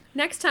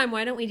 Next time,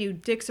 why don't we do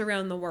dicks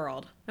around the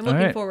world? I'm All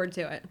looking right. forward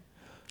to it.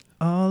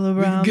 All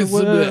around the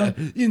world.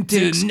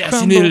 Dicks crumble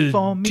for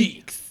international me.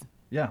 dicks.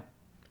 Yeah.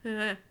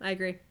 I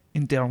agree.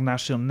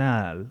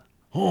 International.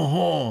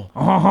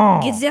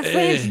 It's the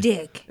French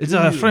dick. It's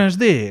a French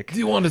dick. Do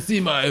you want to see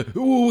my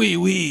wee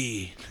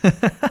wee?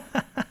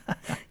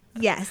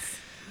 Yes.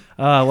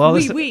 Well,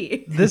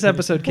 Wee. this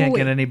episode can't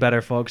get Wee. any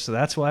better, folks. So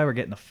that's why we're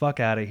getting the fuck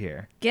out of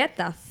here. Get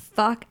the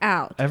fuck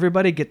out.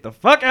 Everybody, get the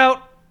fuck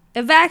out.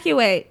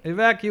 Evacuate.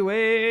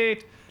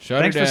 Evacuate.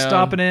 Shut Thanks her for down.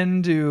 stopping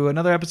in to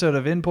another episode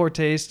of In Poor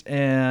Taste.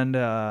 And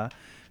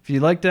if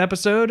you liked the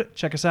episode,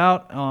 check us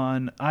out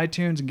on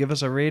iTunes and give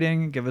us a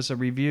rating, give us a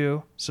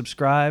review,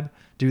 subscribe,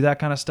 do that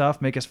kind of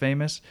stuff, make us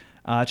famous.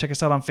 Check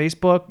us out on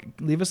Facebook.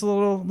 Leave us a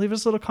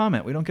little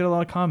comment. We don't get a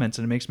lot of comments,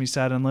 and it makes me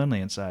sad and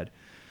lonely inside.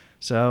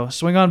 So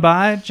swing on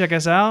by, check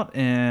us out,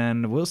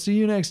 and we'll see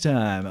you next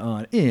time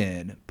on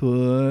In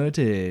Poor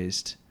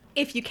Taste.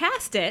 If you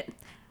cast it,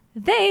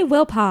 They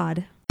will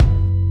pod.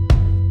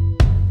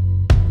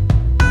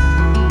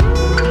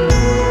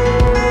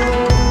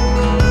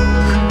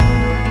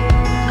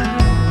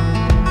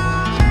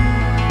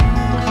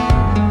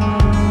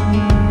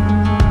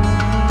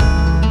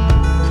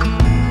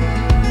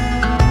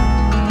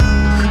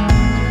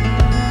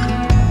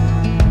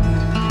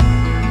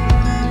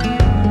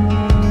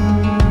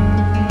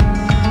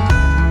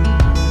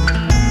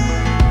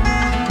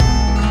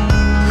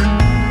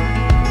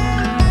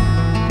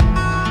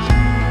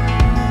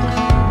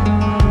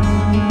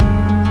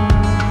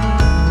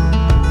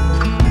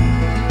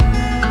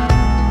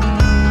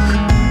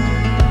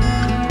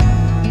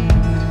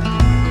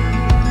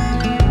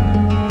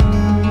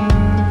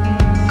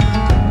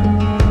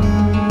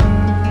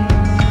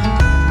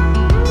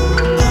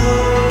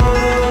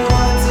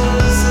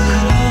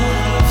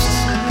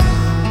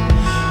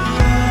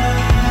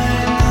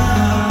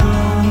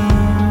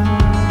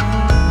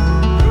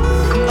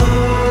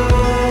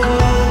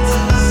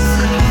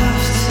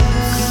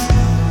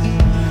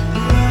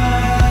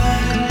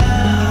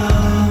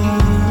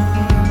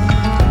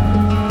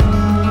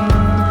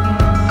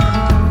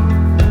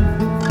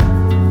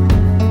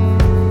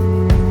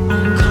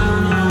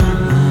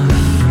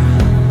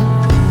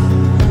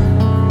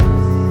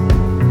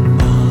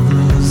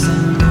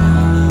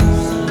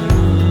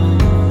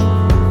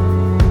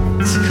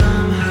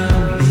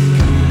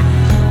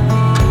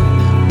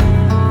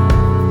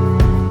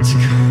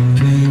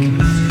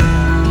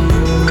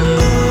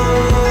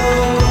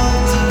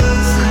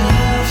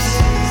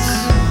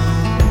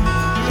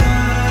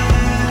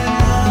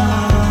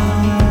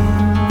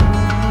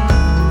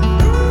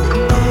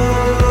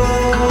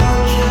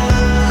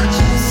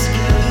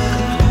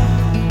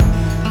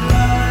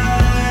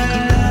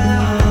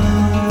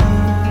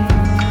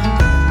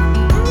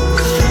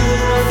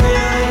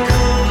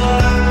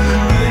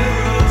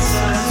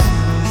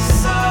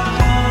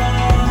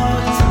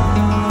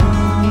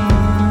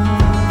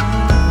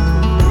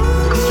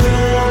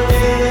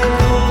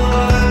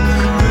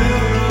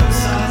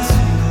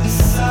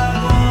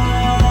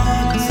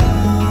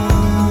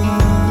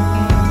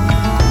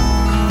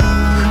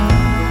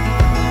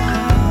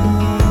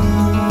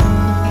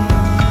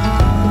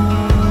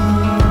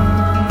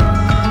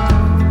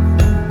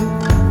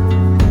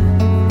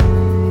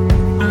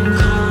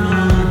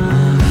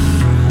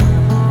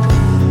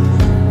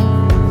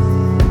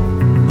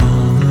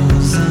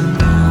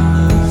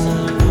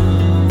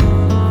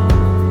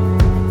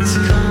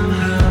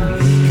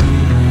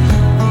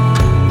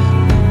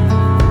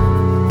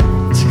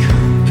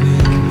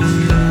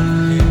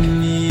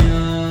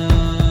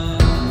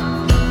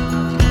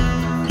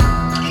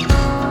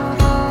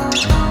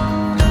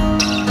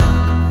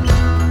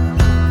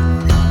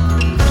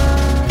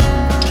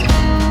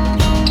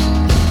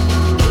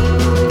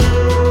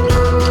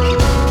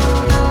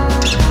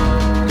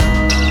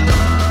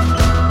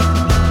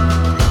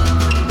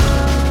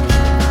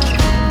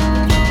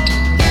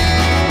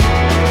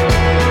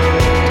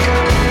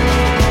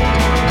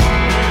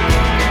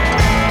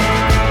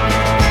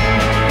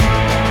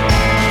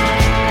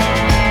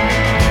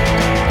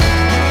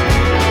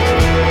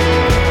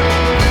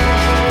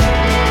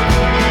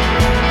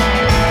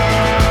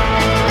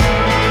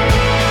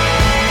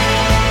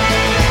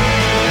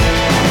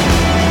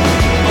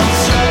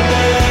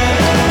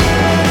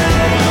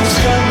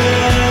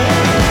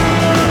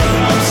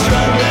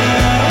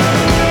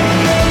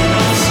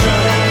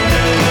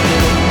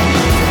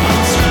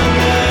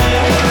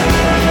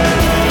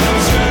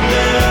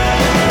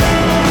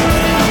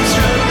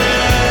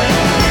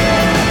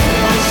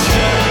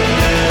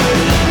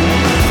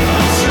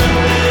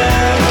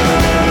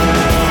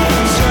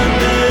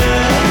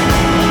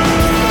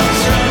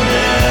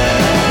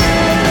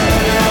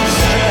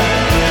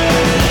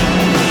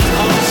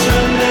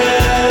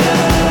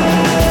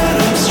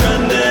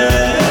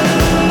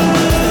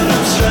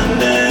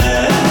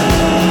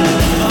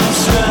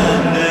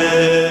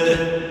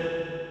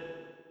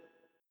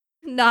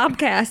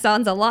 Knobcast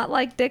sounds a lot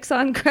like dicks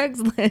on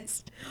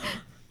Craigslist.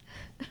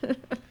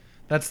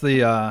 That's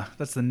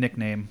the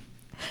nickname.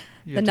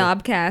 You The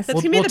have to- Knobcast. That's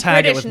We'll- gonna be we'll the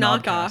tag it British with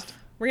knockoff. Knobcast.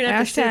 We're gonna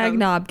have to sue Hashtag them.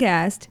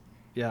 Knobcast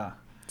Yeah.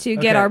 to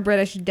get Okay. our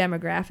British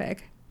demographic.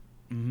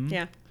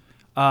 Yeah.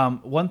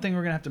 One thing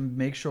we're gonna have to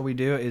make sure we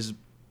do is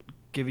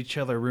give each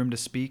other room to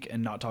speak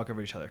and not talk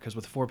over each other. Because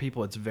with 4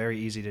 people, it's very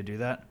easy to do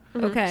that.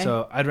 Okay.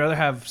 So I'd rather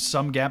have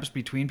some gaps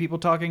between people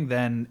talking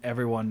than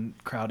everyone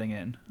crowding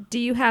in. Do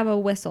you have a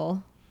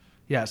whistle?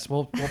 Yes,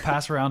 we'll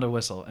pass around a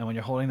whistle, and when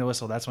you're holding the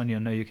whistle, that's when you'll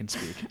know you can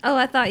speak. Oh,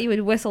 I thought you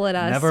would whistle at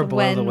us Never blow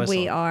when the whistle.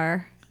 we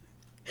are.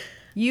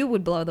 You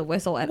would blow the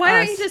whistle at Why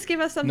us. don't you just give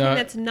us something No.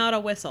 that's not a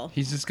whistle?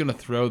 He's just gonna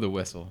throw the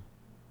whistle.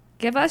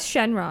 Give us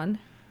Shenron.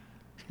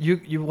 You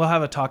will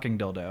have a talking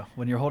dildo.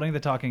 When you're holding the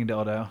talking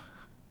dildo,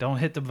 don't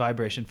hit the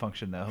vibration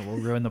function though. We'll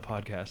ruin the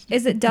podcast.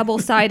 Is it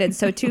double-sided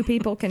so 2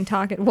 people can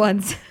talk at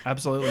once?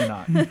 Absolutely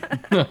not.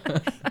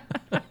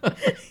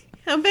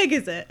 How big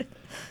is it?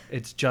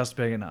 It's just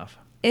big enough.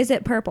 Is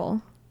it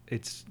purple?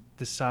 It's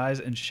the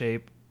size and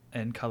shape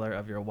and color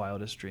of your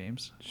wildest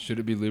dreams. Should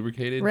it be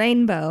lubricated?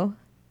 Rainbow.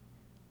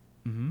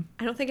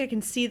 I don't think I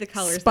can see the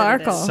colors.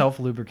 Sparkle. That it is.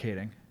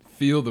 Self-lubricating.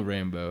 Feel the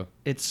rainbow.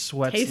 It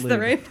sweats Taste lube. the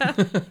rainbow.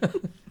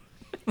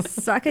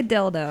 Suck a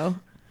dildo.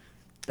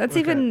 That's Okay.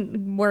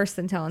 even worse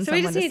than telling So we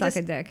someone just to need suck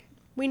a dick.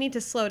 We need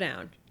to slow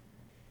down.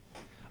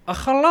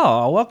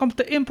 Hello, welcome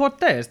to Import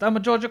Taste.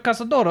 I'm Giorgio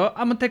Casadoro.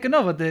 I'm taking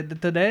over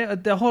today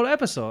the whole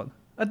episode.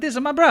 This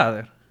is my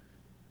brother.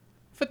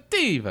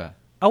 Fativa.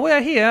 We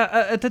are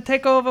here to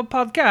take over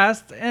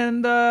podcast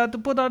and to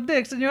put our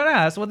dicks in your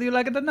ass, whether you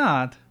like it or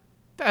not.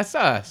 That's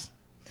us.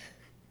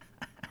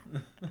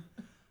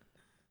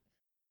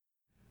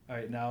 All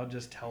right, now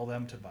just tell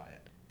them to buy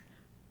it.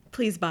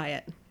 Please buy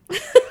it.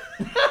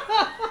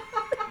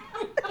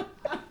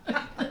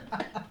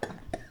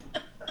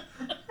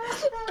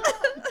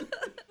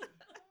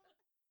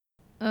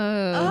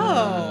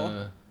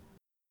 Oh.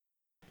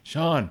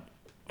 Sean,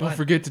 don't What?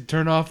 forget to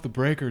turn off the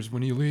breakers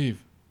when you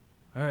leave.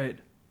 All right.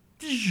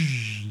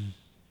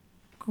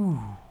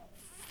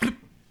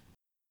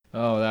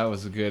 Oh, that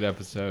was a good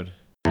episode.